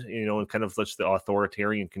had, and kind of just the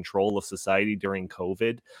authoritarian control of society during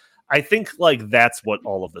COVID. I think like that's what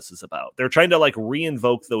all of this is about. They're trying to like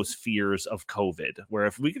reinvoke those fears of COVID, where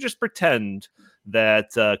if we could just pretend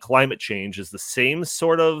that climate change is the same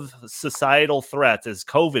sort of societal threat as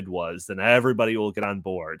COVID was, then everybody will get on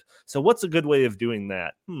board. So what's a good way of doing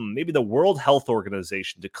that? Maybe the World Health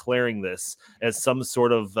Organization declaring this as some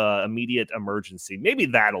sort of immediate emergency. Maybe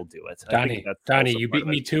that'll do it. Donnie, you beat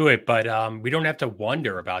me to it, but we don't have to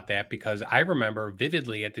wonder about that, because I remember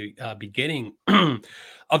vividly at the beginning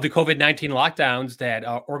of the COVID-19 lockdowns that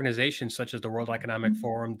organizations such as the World Economic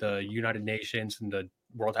Forum, the United Nations, and the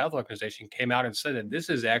World Health Organization came out and said that this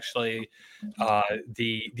is actually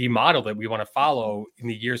the model that we want to follow in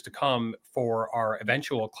the years to come for our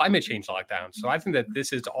eventual climate change lockdown. So I think that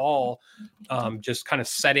this is all just kind of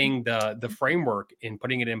setting the framework and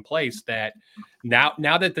putting it in place, that now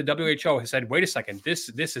that the WHO has said, wait a second, this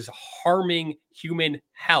is harming human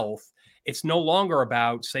health. It's no longer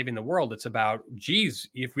about saving the world. It's about, geez,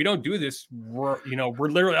 if we don't do this, we're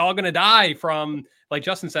literally all going to die from, like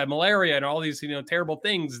Justin said, malaria and all these, terrible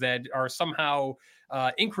things that are somehow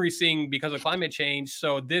increasing because of climate change.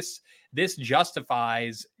 So this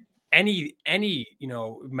justifies any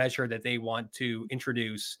measure that they want to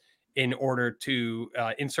introduce in order to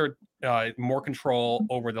insert more control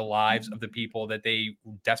over the lives of the people that they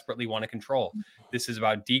desperately want to control. This is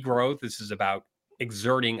about degrowth. This is about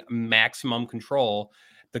exerting maximum control.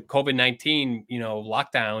 The COVID-19,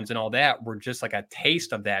 lockdowns and all that were just like a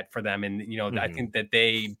taste of that for them. And, I think that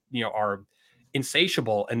they, are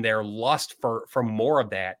insatiable in their lust for more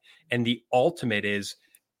of that. And the ultimate is,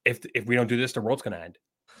 if we don't do this, the world's going to end.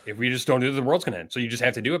 If we just don't do it, the world's going to end. So you just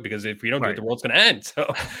have to do it, because if we don't do it, the world's going to end.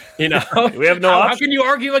 So, we have no option. How can you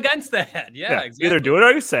argue against that? Yeah, exactly. Either do it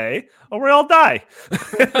or you say, or we all die.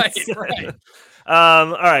 Right.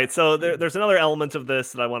 All right. So there's another element of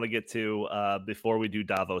this that I want to get to before we do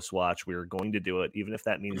Davos Watch. We're going to do it, even if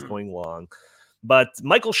that means going long. But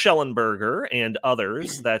Michael Shellenberger and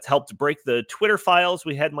others that helped break the Twitter files.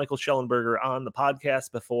 We had Michael Shellenberger on the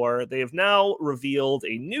podcast before. They have now revealed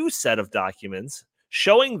a new set of documents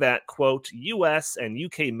showing that, quote, U.S. and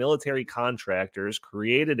UK military contractors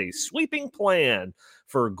created a sweeping plan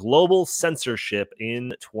for global censorship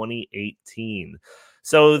in 2018.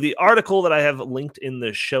 So the article that I have linked in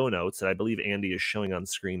the show notes, that I believe Andy is showing on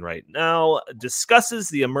screen right now, discusses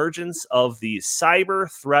the emergence of the Cyber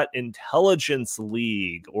Threat Intelligence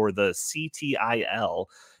League, or the CTIL,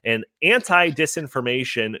 an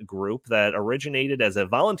anti-disinformation group that originated as a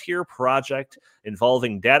volunteer project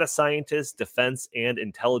involving data scientists, defense, and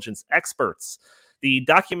intelligence experts. The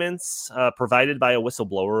documents provided by a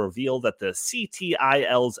whistleblower reveal that the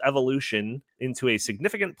CTIL's evolution into a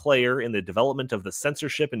significant player in the development of the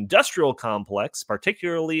censorship industrial complex,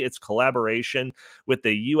 particularly its collaboration with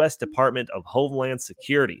the U.S. Department of Homeland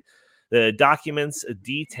Security. The documents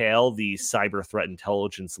detail the Cyber Threat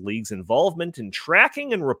Intelligence League's involvement in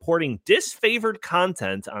tracking and reporting disfavored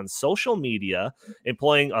content on social media,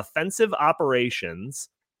 employing offensive operations,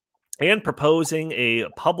 and proposing a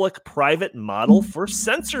public-private model for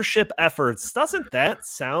censorship efforts. Doesn't that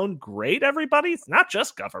sound great, everybody? It's not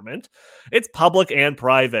just government. It's public and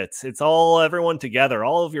private. It's all everyone together.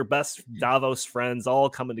 All of your best Davos friends all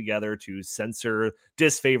coming together to censor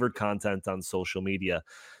disfavored content on social media.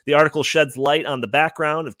 The article sheds light on the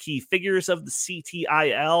background of key figures of the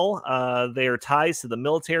CTIL, their ties to the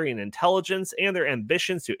military and intelligence, and their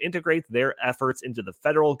ambitions to integrate their efforts into the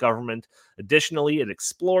federal government. Additionally, it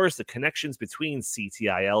explores the connections between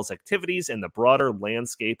CTIL's activities and the broader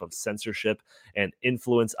landscape of censorship and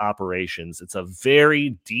influence operations. It's a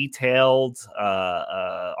very detailed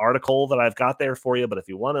article that I've got there for you, but if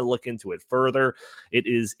you want to look into it further, it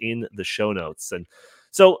is in the show notes. And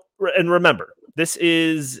remember,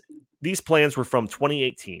 these plans were from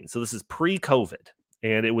 2018. So this is pre-COVID.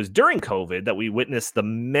 And it was during COVID that we witnessed the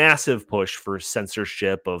massive push for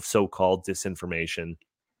censorship of so-called disinformation.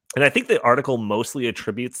 And I think the article mostly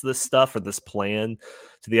attributes this stuff or this plan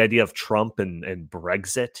to the idea of Trump and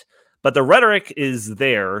Brexit. But the rhetoric is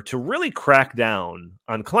there to really crack down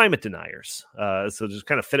on climate deniers. So just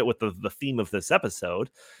kind of fit it with the theme of this episode.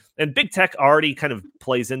 And big tech already kind of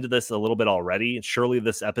plays into this a little bit already. Surely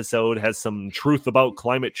this episode has some truth about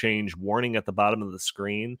climate change warning at the bottom of the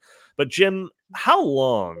screen. But Jim, how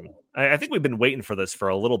long? I think we've been waiting for this for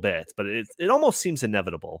a little bit, but it almost seems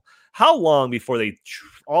inevitable. How long before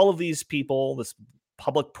all of these people, this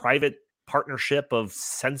public-private partnership of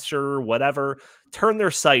censor, whatever, turn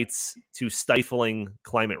their sights to stifling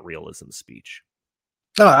climate realism speech?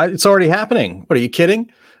 It's already happening. What, are you kidding?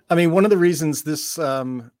 I mean, one of the reasons this, first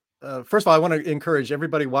of all, I want to encourage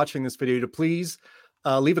everybody watching this video to please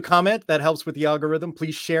leave a comment. That helps with the algorithm.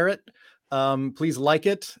 Please share it. Please like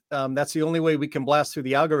it. That's the only way we can blast through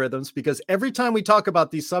the algorithms, because every time we talk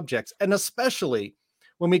about these subjects, and especially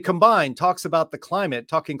when we combine talks about the climate,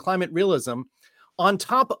 talking climate realism, on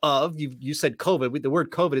top of, you said COVID, the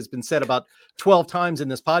word COVID has been said about 12 times in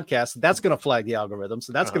this podcast. That's going to flag the algorithm.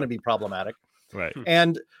 So that's going to be problematic. Right.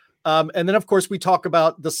 And then, of course, we talk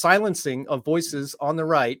about the silencing of voices on the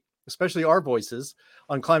right, especially our voices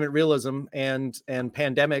on climate realism and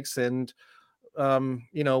pandemics and,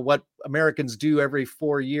 what Americans do every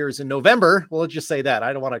 4 years in November. Well, let's just say that.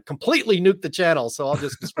 I don't want to completely nuke the channel, so I'll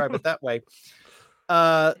just describe it that way.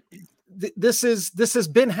 This has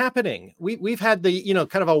been happening. We've had the,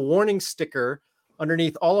 kind of a warning sticker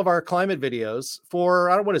underneath all of our climate videos for,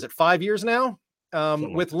 I don't know, what is it, 5 years now?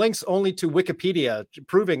 With links only to Wikipedia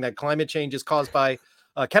proving that climate change is caused by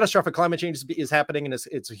catastrophic climate change is happening, and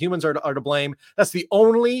it's humans are to blame. That's the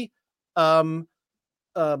only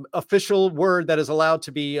official word that is allowed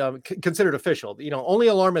to be considered official. Only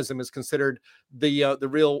alarmism is considered the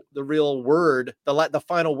real word, the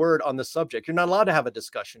final word on the subject. You're not allowed to have a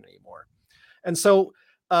discussion anymore. And so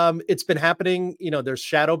it's been happening. There's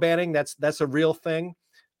shadow banning. That's a real thing.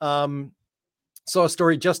 Saw a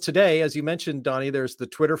story just today, as you mentioned, Donnie. There's the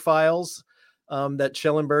Twitter files that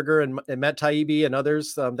Schellenberger and Matt Taibbi and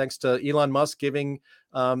others, thanks to Elon Musk giving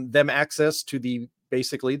them access to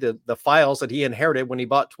basically the files that he inherited when he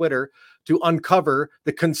bought Twitter, to uncover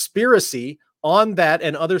the conspiracy on that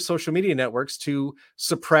and other social media networks to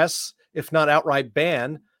suppress, if not outright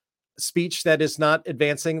ban, speech that is not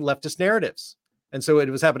advancing leftist narratives. And so it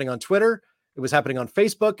was happening on Twitter. It was happening on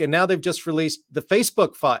Facebook, and now they've just released the the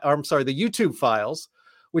YouTube files,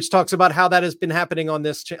 which talks about how that has been happening on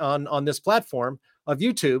this on this platform of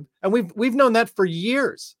YouTube, and we've known that for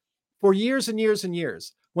years and years and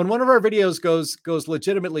years. When one of our videos goes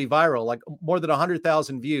legitimately viral, like more than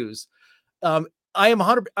 100,000 views, I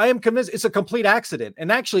am convinced it's a complete accident,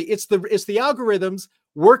 and actually it's the algorithms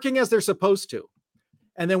working as they're supposed to.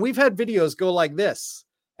 And then we've had videos go like this,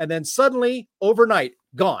 and then suddenly overnight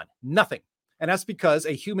gone, nothing. And that's because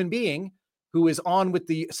a human being who is on with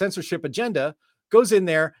the censorship agenda goes in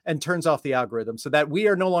there and turns off the algorithm, so that we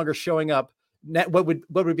are no longer showing up, what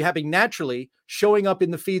would be happening naturally, showing up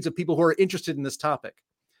in the feeds of people who are interested in this topic.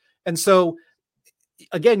 And so,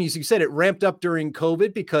 again, as you said, it ramped up during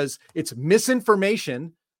COVID because it's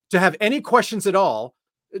misinformation to have any questions at all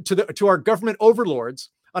to our government overlords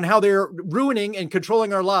on how they're ruining and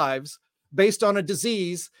controlling our lives based on a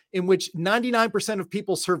disease in which 99% of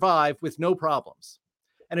people survive with no problems.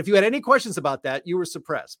 And if you had any questions about that, you were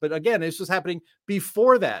suppressed. But again, this was happening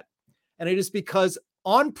before that. And it is because,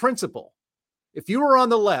 on principle, if you are on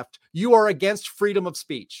the left, you are against freedom of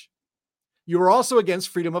speech. You are also against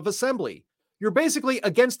freedom of assembly. You're basically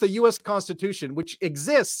against the U.S. Constitution, which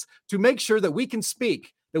exists to make sure that we can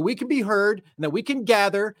speak, that we can be heard, and that we can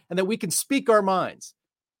gather, and that we can speak our minds.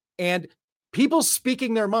 And people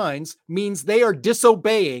speaking their minds means they are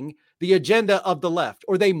disobeying the agenda of the left,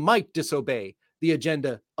 or they might disobey the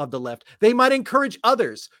agenda of the left. They might encourage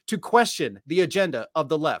others to question the agenda of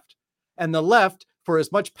the left. And the left, for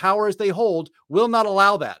as much power as they hold, will not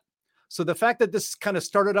allow that. So the fact that this kind of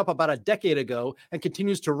started up about a decade ago and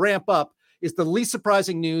continues to ramp up is the least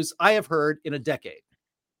surprising news I have heard in a decade.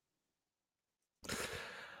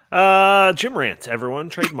 Jim Rant, everyone,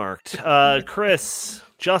 trademarked. Chris,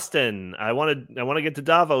 Justin, I want to get to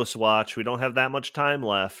Davos Watch. We don't have that much time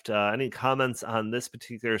left. Any comments on this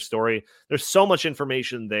particular story? There's so much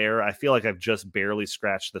information there. I feel like I've just barely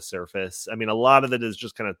scratched the surface. I mean, a lot of it is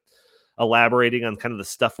just kind of elaborating on kind of the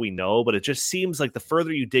stuff we know, but it just seems like the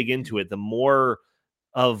further you dig into it, the more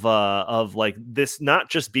of like this not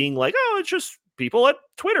just being like, oh, it's just people at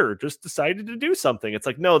Twitter just decided to do something. It's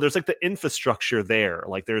like, no, there's like the infrastructure there.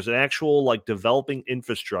 Like there's an actual like developing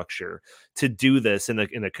infrastructure to do this in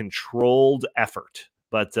a controlled effort.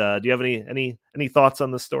 But do you have any thoughts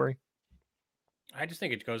on this story? I just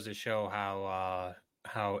think it goes to show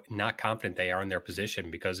how not confident they are in their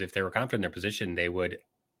position, because if they were confident in their position, they would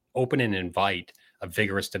open and invite a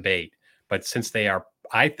vigorous debate. But since they are,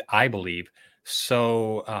 I believe,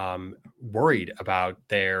 so worried about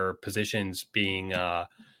their positions being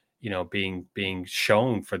being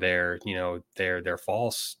shown for their their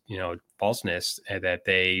falseness, and that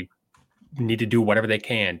they need to do whatever they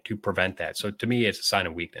can to prevent that. So to me, it's a sign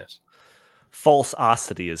of weakness.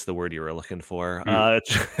 Falseosity is the word you were looking for.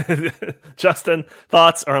 Justin,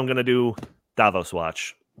 thoughts, or I'm going to do Davos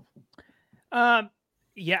Watch.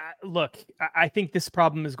 Yeah, look, I think this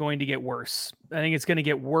problem is going to get worse. I think it's going to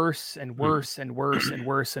get worse and worse and worse and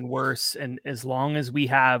worse and worse. And as long as we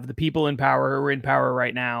have the people in power who are in power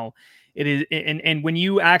right now, it is. And when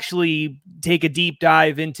you actually take a deep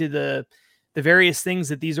dive into the various things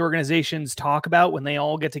that these organizations talk about when they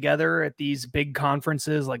all get together at these big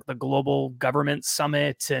conferences like the Global Government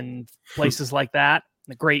Summit and places like that,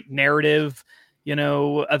 the Great Narrative,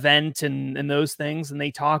 event and those things, and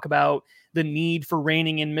they talk about the need for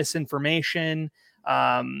reining in misinformation,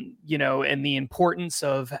 and the importance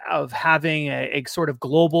of having a sort of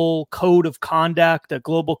global code of conduct, a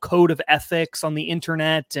global code of ethics on the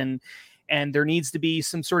internet, and there needs to be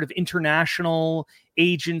some sort of international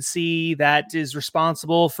agency that is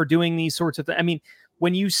responsible for doing these sorts of things. I mean,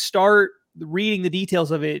 when you start reading the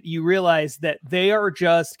details of it, you realize that they are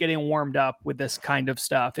just getting warmed up with this kind of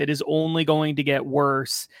stuff. It is only going to get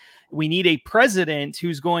worse. We need a president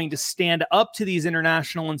who's going to stand up to these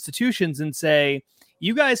international institutions and say,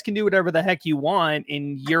 you guys can do whatever the heck you want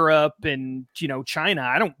in Europe and,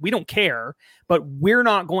 China. We don't care, but we're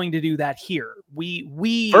not going to do that here.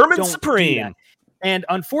 We Firm and don't supreme. do that. And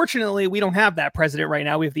unfortunately, we don't have that president right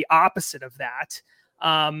now. We have the opposite of that.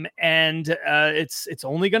 It's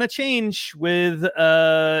only going to change with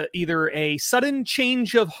either a sudden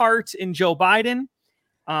change of heart in Joe Biden.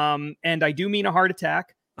 And I do mean a heart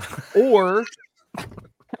attack, or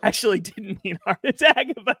actually didn't mean heart attack,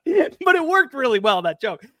 but it worked really well, that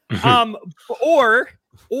joke. Or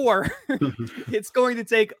it's going to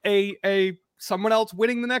take a someone else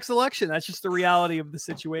winning the next election. That's just the reality of the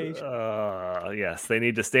situation. Yes, they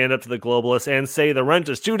need to stand up to the globalists and say the rent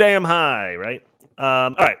is too damn high, right?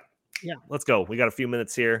 All right. Yeah. Let's go. We got a few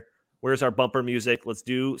minutes here. Where's our bumper music? Let's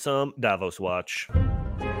do some Davos Watch.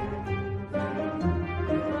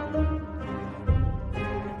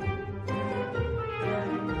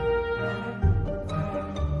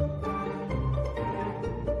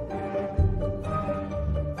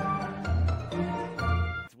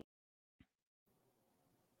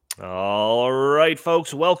 All right,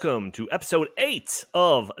 folks, welcome to episode 8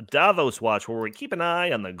 of Davos Watch, where we keep an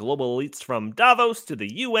eye on the global elites from Davos to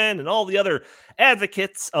the UN and all the other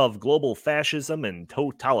advocates of global fascism and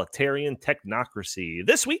totalitarian technocracy.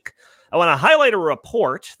 This week, I want to highlight a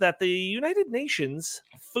report that the United Nations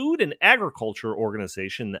Food and Agriculture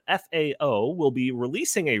Organization, the FAO, will be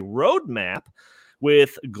releasing a roadmap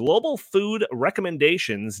with global food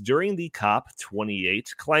recommendations during the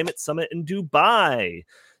COP28 climate summit in Dubai.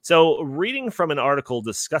 So, reading from an article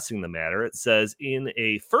discussing the matter, it says, in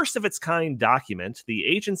a first-of-its-kind document, the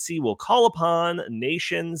agency will call upon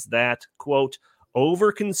nations that, quote,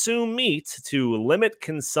 overconsume meat to limit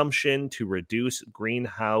consumption to reduce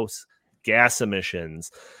greenhouse gas emissions.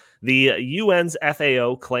 The UN's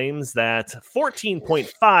FAO claims that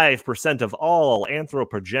 14.5% of all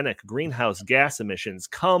anthropogenic greenhouse gas emissions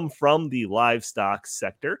come from the livestock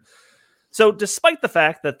sector. So, despite the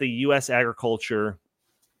fact that the U.S. agriculture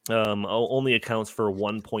only accounts for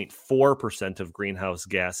 1.4% of greenhouse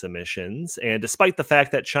gas emissions. And despite the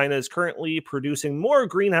fact that China is currently producing more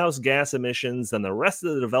greenhouse gas emissions than the rest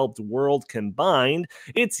of the developed world combined,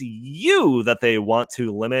 it's you that they want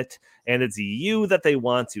to limit, and it's you that they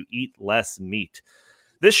want to eat less meat.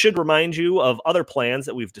 This should remind you of other plans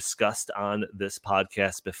that we've discussed on this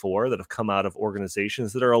podcast before that have come out of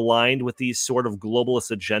organizations that are aligned with these sort of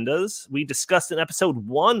globalist agendas. We discussed in episode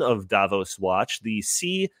 1 of Davos Watch the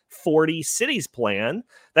C40 Cities plan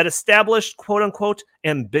that established, quote unquote,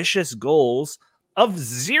 ambitious goals of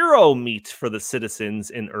zero meat for the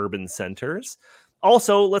citizens in urban centers.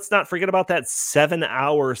 Also, let's not forget about that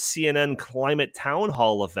 7-hour CNN climate town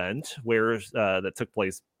hall event where that took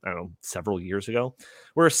place, I don't know, several years ago,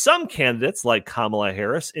 where some candidates like Kamala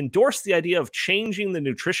Harris endorsed the idea of changing the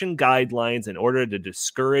nutrition guidelines in order to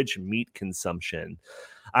discourage meat consumption.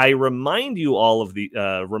 I remind you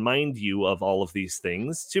of all of these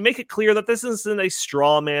things to make it clear that this isn't a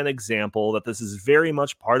straw man example, that this is very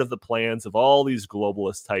much part of the plans of all these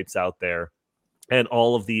globalist types out there and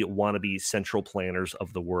all of the wannabe central planners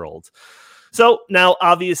of the world. So now,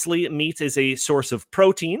 obviously, meat is a source of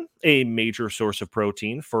protein, a major source of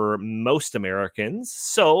protein for most Americans.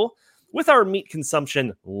 So with our meat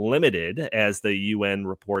consumption limited, as the UN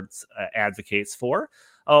reports advocates for,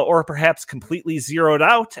 or perhaps completely zeroed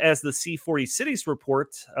out, as the C40 Cities report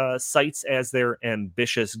cites as their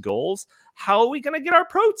ambitious goals, how are we going to get our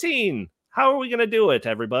protein? How are we going to do it,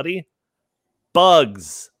 everybody?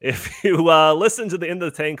 Bugs. If you listen to the In the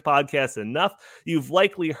Tank podcast enough, you've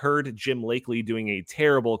likely heard Jim Lakely doing a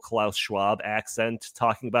terrible Klaus Schwab accent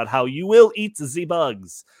talking about how you will eat the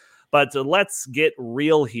bugs. But let's get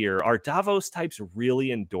real here. Are Davos types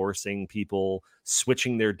really endorsing people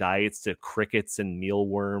switching their diets to crickets and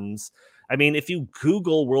mealworms? I mean, if you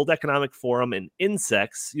Google World Economic Forum and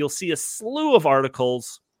insects, you'll see a slew of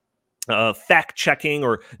articles fact-checking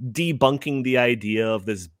or debunking the idea of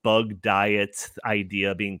this bug diet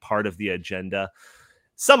idea being part of the agenda.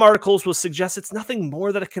 Some articles will suggest it's nothing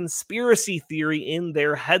more than a conspiracy theory in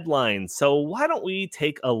their headlines. So why don't we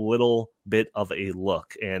take a little bit of a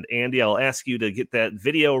look? And Andy, I'll ask you to get that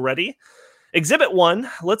video ready. Exhibit 1,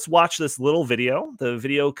 let's watch this little video. The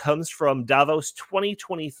video comes from Davos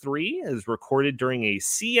 2023, is recorded during a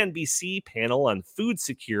CNBC panel on food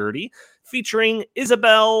security featuring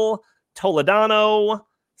Isabel Toledano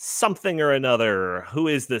something or another, who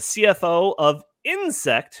is the CFO of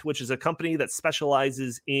Insect, which is a company that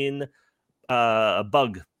specializes in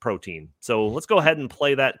bug protein. So let's go ahead and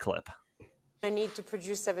play that clip. I need to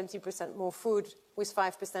produce 70% more food with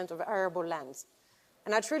 5% of arable lands.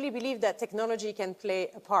 And I truly believe that technology can play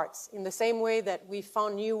a part. In the same way that we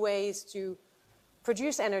found new ways to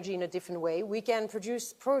produce energy in a different way, we can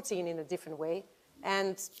produce protein in a different way.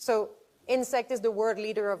 And so Insect is the world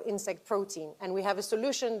leader of insect protein. And we have a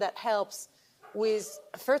solution that helps with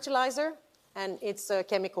fertilizer, and it's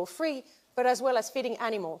chemical-free, but as well as feeding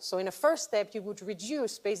animals. So in a first step, you would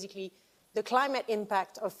reduce basically the climate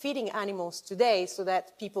impact of feeding animals today so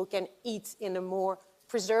that people can eat in a more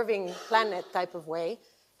preserving planet type of way.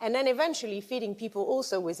 And then eventually feeding people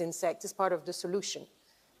also with insects is part of the solution.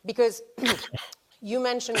 Because you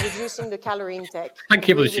mentioned reducing the calorie intake. I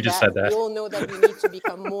can't believe you just said that. We all know that we need to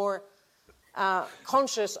become more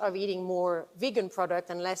conscious of eating more vegan product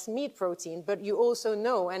and less meat protein, but you also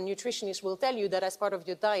know, and nutritionists will tell you, that as part of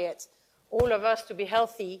your diet, all of us, to be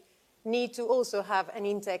healthy, need to also have an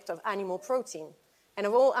intake of animal protein. And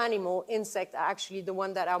of all animal, insects are actually the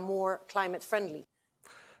ones that are more climate friendly.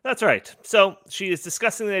 That's right. So she is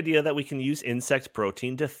discussing the idea that we can use insect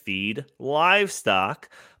protein to feed livestock.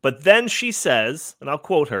 But then she says, and I'll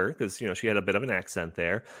quote her because, she had a bit of an accent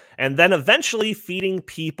there, and then eventually feeding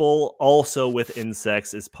people also with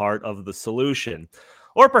insects is part of the solution.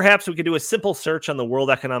 Or perhaps we could do a simple search on the World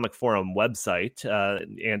Economic Forum website.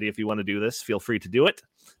 Andy, if you want to do this, feel free to do it.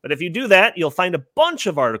 But if you do that, you'll find a bunch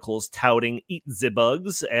of articles touting Eat the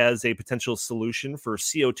Bugs as a potential solution for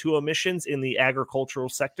CO2 emissions in the agricultural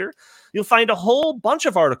sector. You'll find a whole bunch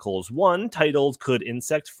of articles, one titled, Could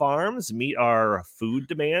Insect Farms Meet Our Food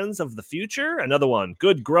Demands of the Future? Another one,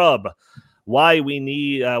 Good Grub, why we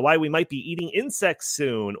might be eating insects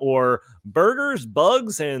soon, or burgers,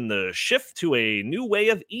 bugs, and the shift to a new way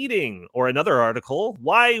of eating. Or another article,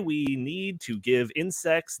 why we need to give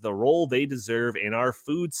insects the role they deserve in our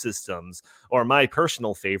food systems. Or my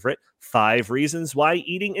personal favorite, 5 reasons why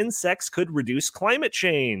eating insects could reduce climate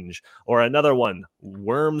change. Or another one,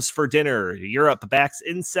 worms for dinner. Europe backs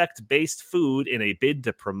insect-based food in a bid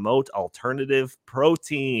to promote alternative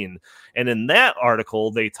protein. And in that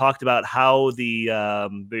article, they talked about how the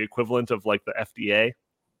equivalent of like the FDA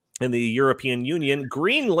and the European Union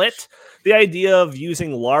greenlit the idea of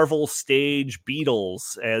using larval stage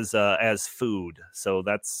beetles as food. So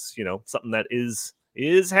that's something that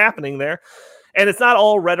is happening there. And it's not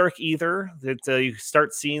all rhetoric either. You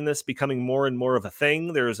start seeing this becoming more and more of a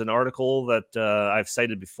thing. There's an article that I've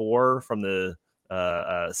cited before from the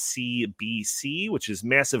CBC, which is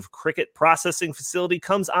massive cricket processing facility,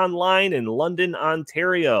 comes online in London,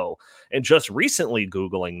 Ontario. And just recently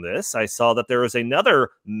Googling this, I saw that there is another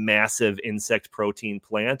massive insect protein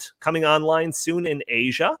plant coming online soon in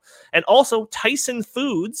Asia. And also Tyson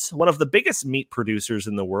Foods, one of the biggest meat producers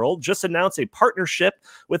in the world, just announced a partnership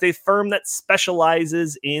with a firm that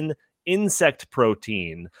specializes in insect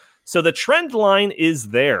protein. So the trend line is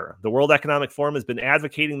there. The World Economic Forum has been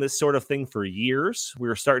advocating this sort of thing for years.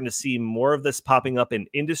 We're starting to see more of this popping up in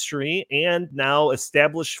industry, and now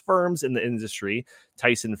established firms in the industry,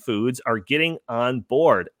 Tyson Foods, are getting on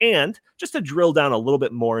board. And just to drill down a little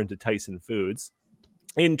bit more into Tyson Foods,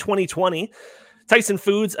 in 2020, Tyson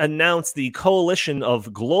Foods announced the Coalition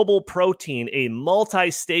of Global Protein, a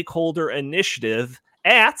multi-stakeholder initiative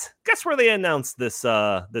guess where they announced this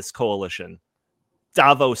this coalition?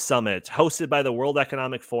 Davos Summit, hosted by the World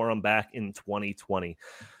Economic Forum back in 2020.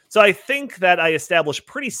 So I think that I established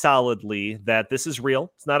pretty solidly that this is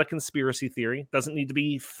real. It's not a conspiracy theory. It doesn't need to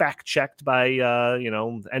be fact-checked by,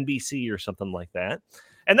 NBC or something like that.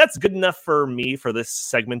 And that's good enough for me for this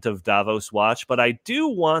segment of Davos Watch. But I do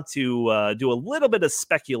want to do a little bit of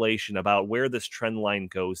speculation about where this trend line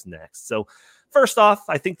goes next. So first off,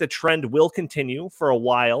 I think the trend will continue for a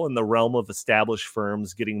while in the realm of established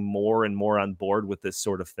firms getting more and more on board with this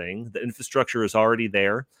sort of thing. The infrastructure is already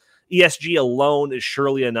there. ESG alone is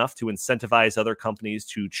surely enough to incentivize other companies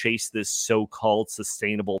to chase this so-called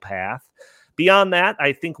sustainable path. Beyond that,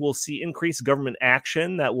 I think we'll see increased government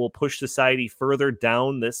action that will push society further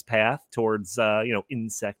down this path towards,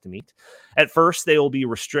 insect meat. At first, there will be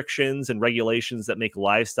restrictions and regulations that make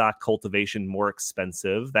livestock cultivation more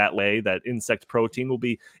expensive. That way, that insect protein will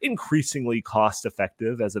be increasingly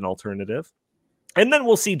cost-effective as an alternative. And then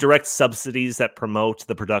we'll see direct subsidies that promote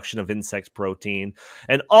the production of insect protein.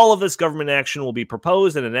 And all of this government action will be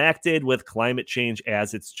proposed and enacted with climate change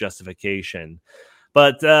as its justification.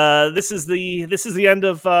 But this is the end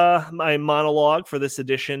of my monologue for this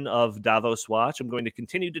edition of Davos Watch. I'm going to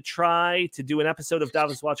continue to try to do an episode of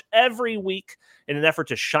Davos Watch every week in an effort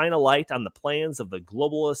to shine a light on the plans of the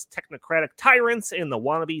globalist technocratic tyrants and the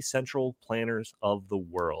wannabe central planners of the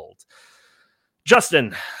world.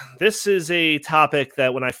 Justin, this is a topic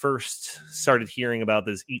that when I first started hearing about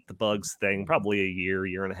this eat the bugs thing, probably a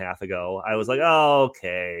year and a half ago, I was like, oh,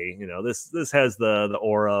 okay, this has the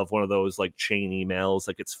aura of one of those like chain emails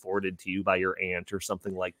that gets forwarded to you by your aunt or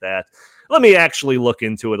something like that. Let me actually look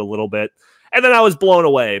into it a little bit. And then I was blown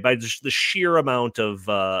away by just the sheer amount of,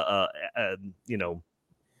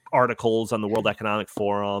 articles on the World Economic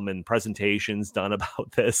Forum and presentations done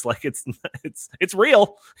about this. Like it's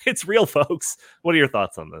real. It's real, folks. What are your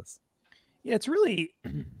thoughts on this? Yeah, it's really,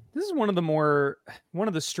 this is one of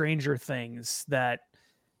the stranger things that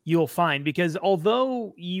you'll find, because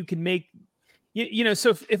although you can make,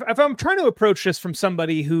 so if I'm trying to approach this from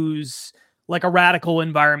somebody who's like a radical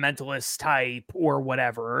environmentalist type or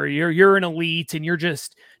whatever, or you're an elite and you're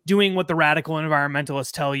just doing what the radical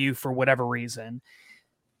environmentalists tell you for whatever reason,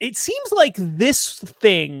 it seems like this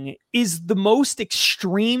thing is the most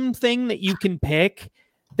extreme thing that you can pick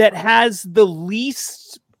that has the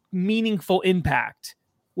least meaningful impact.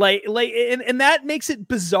 And that makes it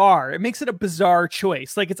bizarre. It makes it a bizarre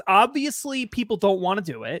choice. Like, it's obviously people don't want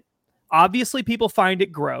to do it. Obviously people find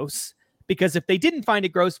it gross, because if they didn't find it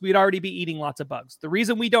gross, we'd already be eating lots of bugs. The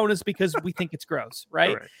reason we don't is because we think it's gross,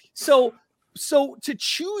 right? So to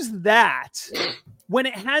choose that when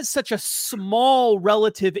it has such a small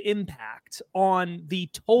relative impact on the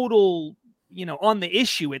total, on the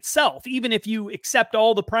issue itself, even if you accept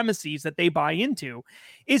all the premises that they buy into,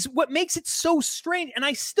 is what makes it so strange. And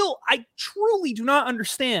I truly do not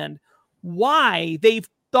understand why they've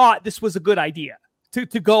thought this was a good idea to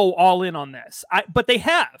go all in on this. But they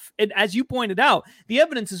have. And as you pointed out, the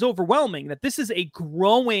evidence is overwhelming that this is a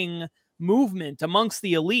growing movement amongst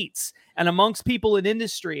the elites and amongst people in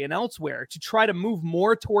industry and elsewhere to try to move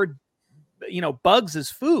more toward, bugs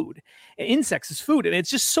as food, insects as food. And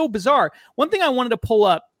it's just so bizarre. One thing I wanted to pull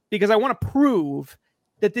up, because I want to prove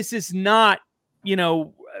that this is not,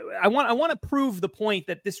 I want to prove the point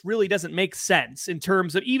that this really doesn't make sense in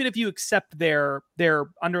terms of, even if you accept their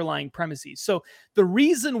underlying premises. So the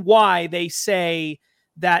reason why they say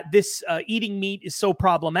that this eating meat is so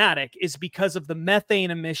problematic is because of the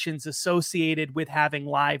methane emissions associated with having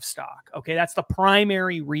livestock. Okay, that's the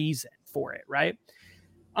primary reason for it, right?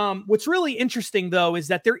 What's really interesting, though, is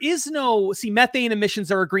that there is methane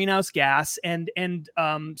emissions are a greenhouse gas, and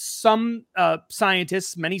some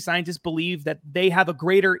many scientists believe that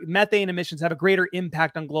methane emissions have a greater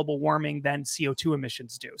impact on global warming than CO2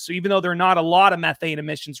 emissions do. So even though there are not a lot of methane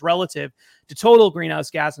emissions relative to total greenhouse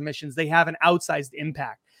gas emissions, they have an outsized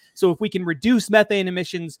impact. So if we can reduce methane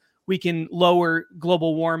emissions, we can lower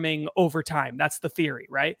global warming over time. That's the theory,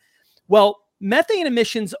 right? Well, methane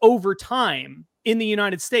emissions over time in the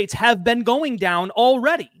United States have been going down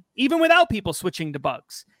already, even without people switching to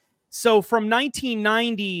bugs. So from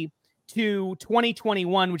 1990 to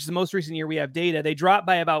 2021, which is the most recent year we have data, they dropped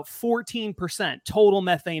by about 14% total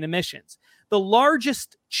methane emissions. The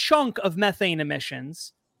largest chunk of methane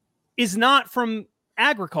emissions is not from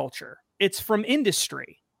agriculture. It's from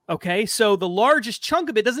industry. Okay. So the largest chunk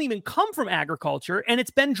of it doesn't even come from agriculture, and it's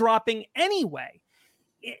been dropping anyway.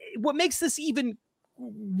 What makes this even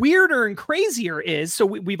weirder and crazier is, so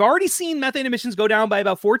we've already seen methane emissions go down by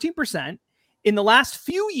about 14%. In the last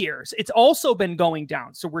few years, it's also been going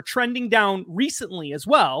down. So we're trending down recently as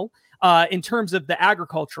well. in terms of the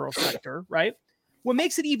agricultural sector, right? What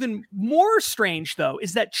makes it even more strange, though,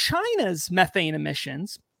 is that China's methane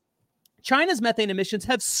emissions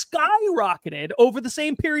have skyrocketed over the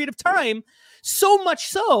same period of time, so much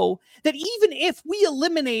so that even if we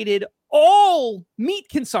eliminated all meat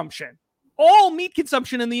consumption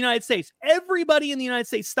in the United States, everybody in the United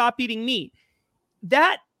States stopped eating meat,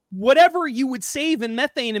 that whatever you would save in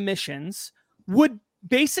methane emissions would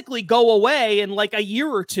basically go away in like a year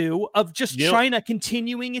or two of just China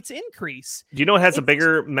continuing its increase. Do you know it has a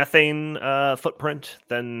bigger methane footprint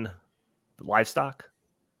than livestock?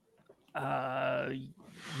 No,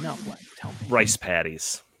 what? Tell me. Rice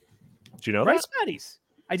paddies. Do you know rice paddies?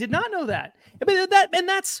 I did not know that. I mean,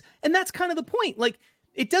 that's kind of the point. Like,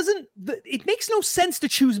 it makes no sense to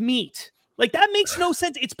choose meat. Like, that makes no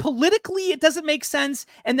sense. It's politically, it doesn't make sense.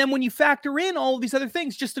 And then when you factor in all of these other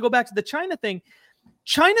things, just to go back to the China thing,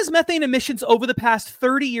 China's methane emissions over the past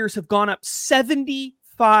 30 years have gone up 75%.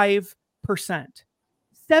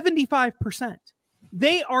 75%.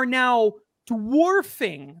 They are now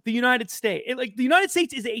dwarfing the United States. The United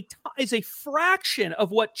States is a fraction of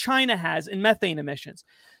what China has in methane emissions.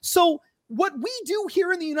 So what we do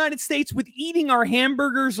here in the United States with eating our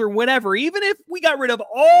hamburgers or whatever, even if we got rid of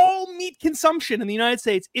all meat consumption in the United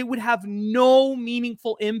States, it would have no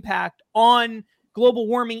meaningful impact on global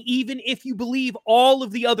warming, even if you believe all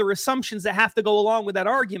of the other assumptions that have to go along with that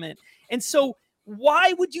argument. And so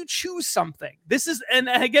why would you choose something? And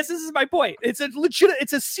I guess this is my point. It's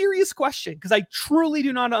a serious question, because I truly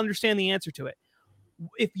do not understand the answer to it.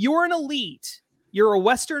 If you're an elite, you're a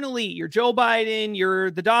Western elite, you're Joe Biden,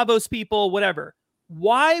 you're the Davos people, whatever,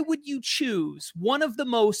 why would you choose one of the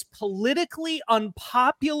most politically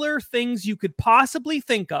unpopular things you could possibly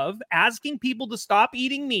think of, asking people to stop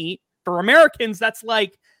eating meat? For Americans, that's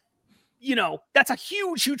like, that's a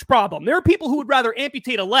huge, huge problem. There are people who would rather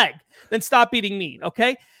amputate a leg than stop eating meat,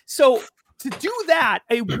 okay? So to do that,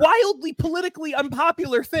 a wildly politically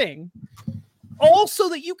unpopular thing, also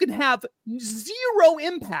that you can have zero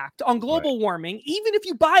impact on global warming, even if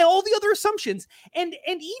you buy all the other assumptions, and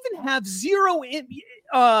even have zero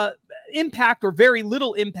impact or very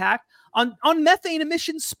little impact on methane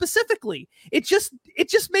emissions specifically. It just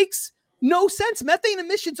makes no sense. Methane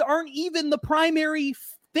emissions aren't even the primary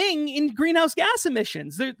thing in greenhouse gas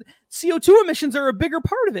emissions. CO2 emissions are a bigger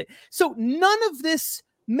part of it. So none of this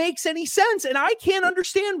makes any sense. And I can't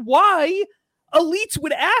understand why elites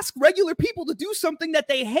would ask regular people to do something that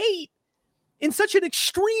they hate in such an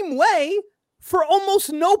extreme way for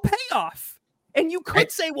almost no payoff. And you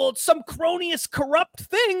could say, well, it's some cronyist, corrupt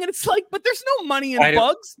thing. And it's like, but there's no money in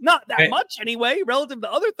bugs. Not that much anyway, relative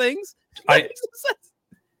to other things. That makes no sense.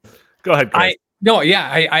 Go ahead, Chris.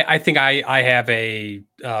 I think I have a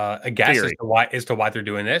guess as to why they're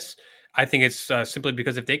doing this. I think it's simply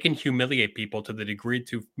because if they can humiliate people to the degree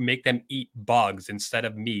to make them eat bugs instead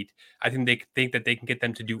of meat, I think they think that they can get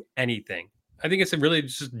them to do anything. I think it's really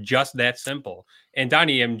just that simple. And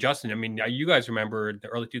Donnie and Justin, I mean, you guys remember the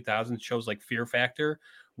early 2000s shows like Fear Factor,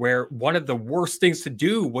 where one of the worst things to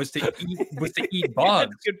do was to eat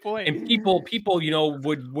bugs. Good point. And people,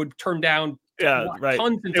 would turn down. Tons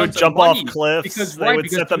and they would tons jump of off cliffs. They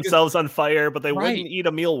would set themselves on fire, but they wouldn't eat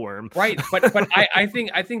a mealworm. Right, but I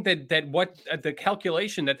think that what the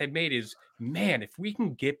calculation that they've made is, man, if we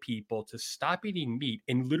can get people to stop eating meat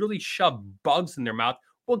and literally shove bugs in their mouth,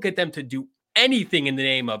 we'll get them to do anything in the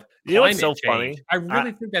name of climate change. Funny? I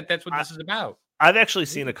really think that's what this is about. I've actually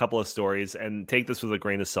seen a couple of stories, and take this with a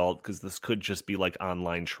grain of salt, because this could just be like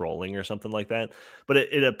online trolling or something like that. But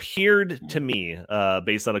it appeared to me,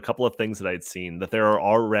 based on a couple of things that I'd seen, that there are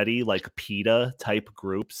already like PETA type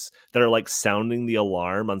groups that are like sounding the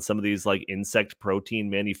alarm on some of these like insect protein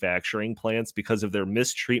manufacturing plants because of their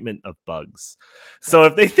mistreatment of bugs. So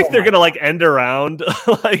if they think they're going to like end around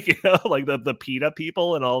like the PETA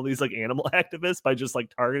people and all these like animal activists by just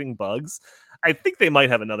like targeting bugs, I think they might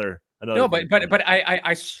have another. No, but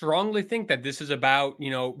I strongly think that this is about,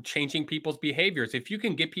 changing people's behaviors. If you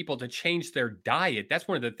can get people to change their diet, that's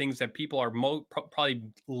one of the things that people are probably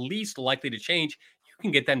least likely to change. You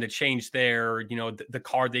can get them to change their, the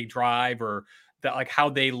car they drive, or like how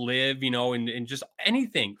they live, and just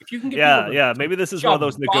anything. If you can get maybe this is one of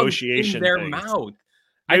those negotiation in their things. Mouth.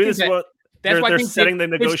 Maybe this is what they're setting the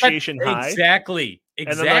negotiation high. Exactly.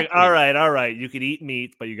 And then like, all right, you could eat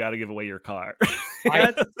meat, but you got to give away your car.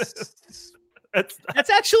 That's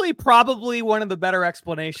actually probably one of the better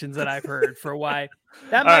explanations that I've heard for why.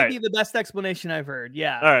 That might be the best explanation I've heard.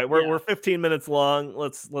 Yeah. All right, we're 15 minutes long.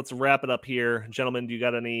 Let's wrap it up here, gentlemen. Do you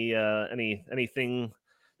got anything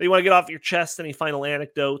that you want to get off your chest? Any final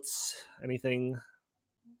anecdotes? Anything?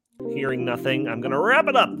 Hearing nothing, I'm going to wrap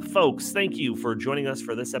it up, folks. Thank you for joining us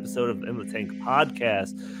for this episode of In the Tank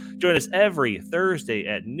podcast. Join us every Thursday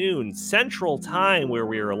at noon Central Time, where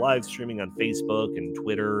we are live streaming on Facebook and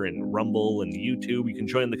Twitter and Rumble and YouTube. You can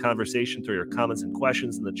join the conversation through your comments and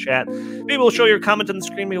questions in the chat. Maybe we'll show your comment on the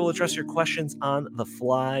screen. Maybe we'll address your questions on the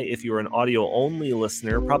fly. If you're an audio-only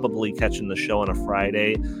listener, probably catching the show on a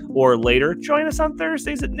Friday or later, join us on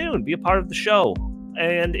Thursdays at noon. Be a part of the show.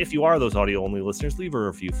 And if you are those audio-only listeners, leave a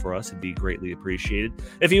review for us. It'd be greatly appreciated.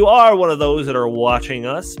 If you are one of those that are watching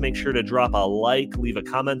us, make sure to drop a like, leave a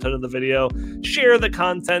comment under the video, share the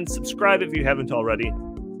content, subscribe if you haven't already.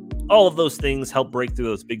 All of those things help break through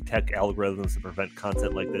those big tech algorithms to prevent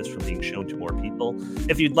content like this from being shown to more people.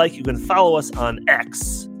 If you'd like, you can follow us on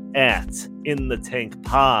X at In the Tank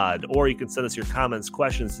Pod, or you can send us your comments,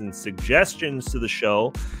 questions, and suggestions to the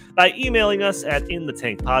show by emailing us at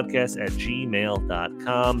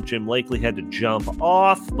inthethankpodcast@gmail.com. Jim Lakely had to jump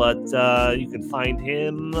off, but you can find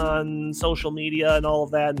him on social media and all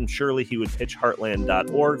of that, and surely he would pitch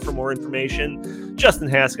heartland.org for more information. Justin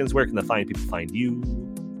Haskins, where can the fine people find you?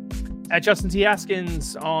 At Justin T.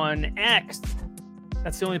 Haskins on X.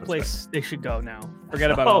 That's the only place they should go now. Forget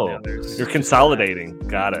about all the others. You're consolidating.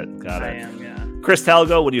 Got it. I am, yeah. Chris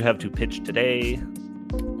Talgo, what do you have to pitch today?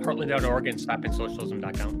 Heartland.org and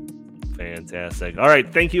stopingsocialism.com. Fantastic. All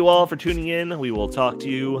right. Thank you all for tuning in. We will talk to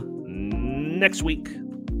you next week.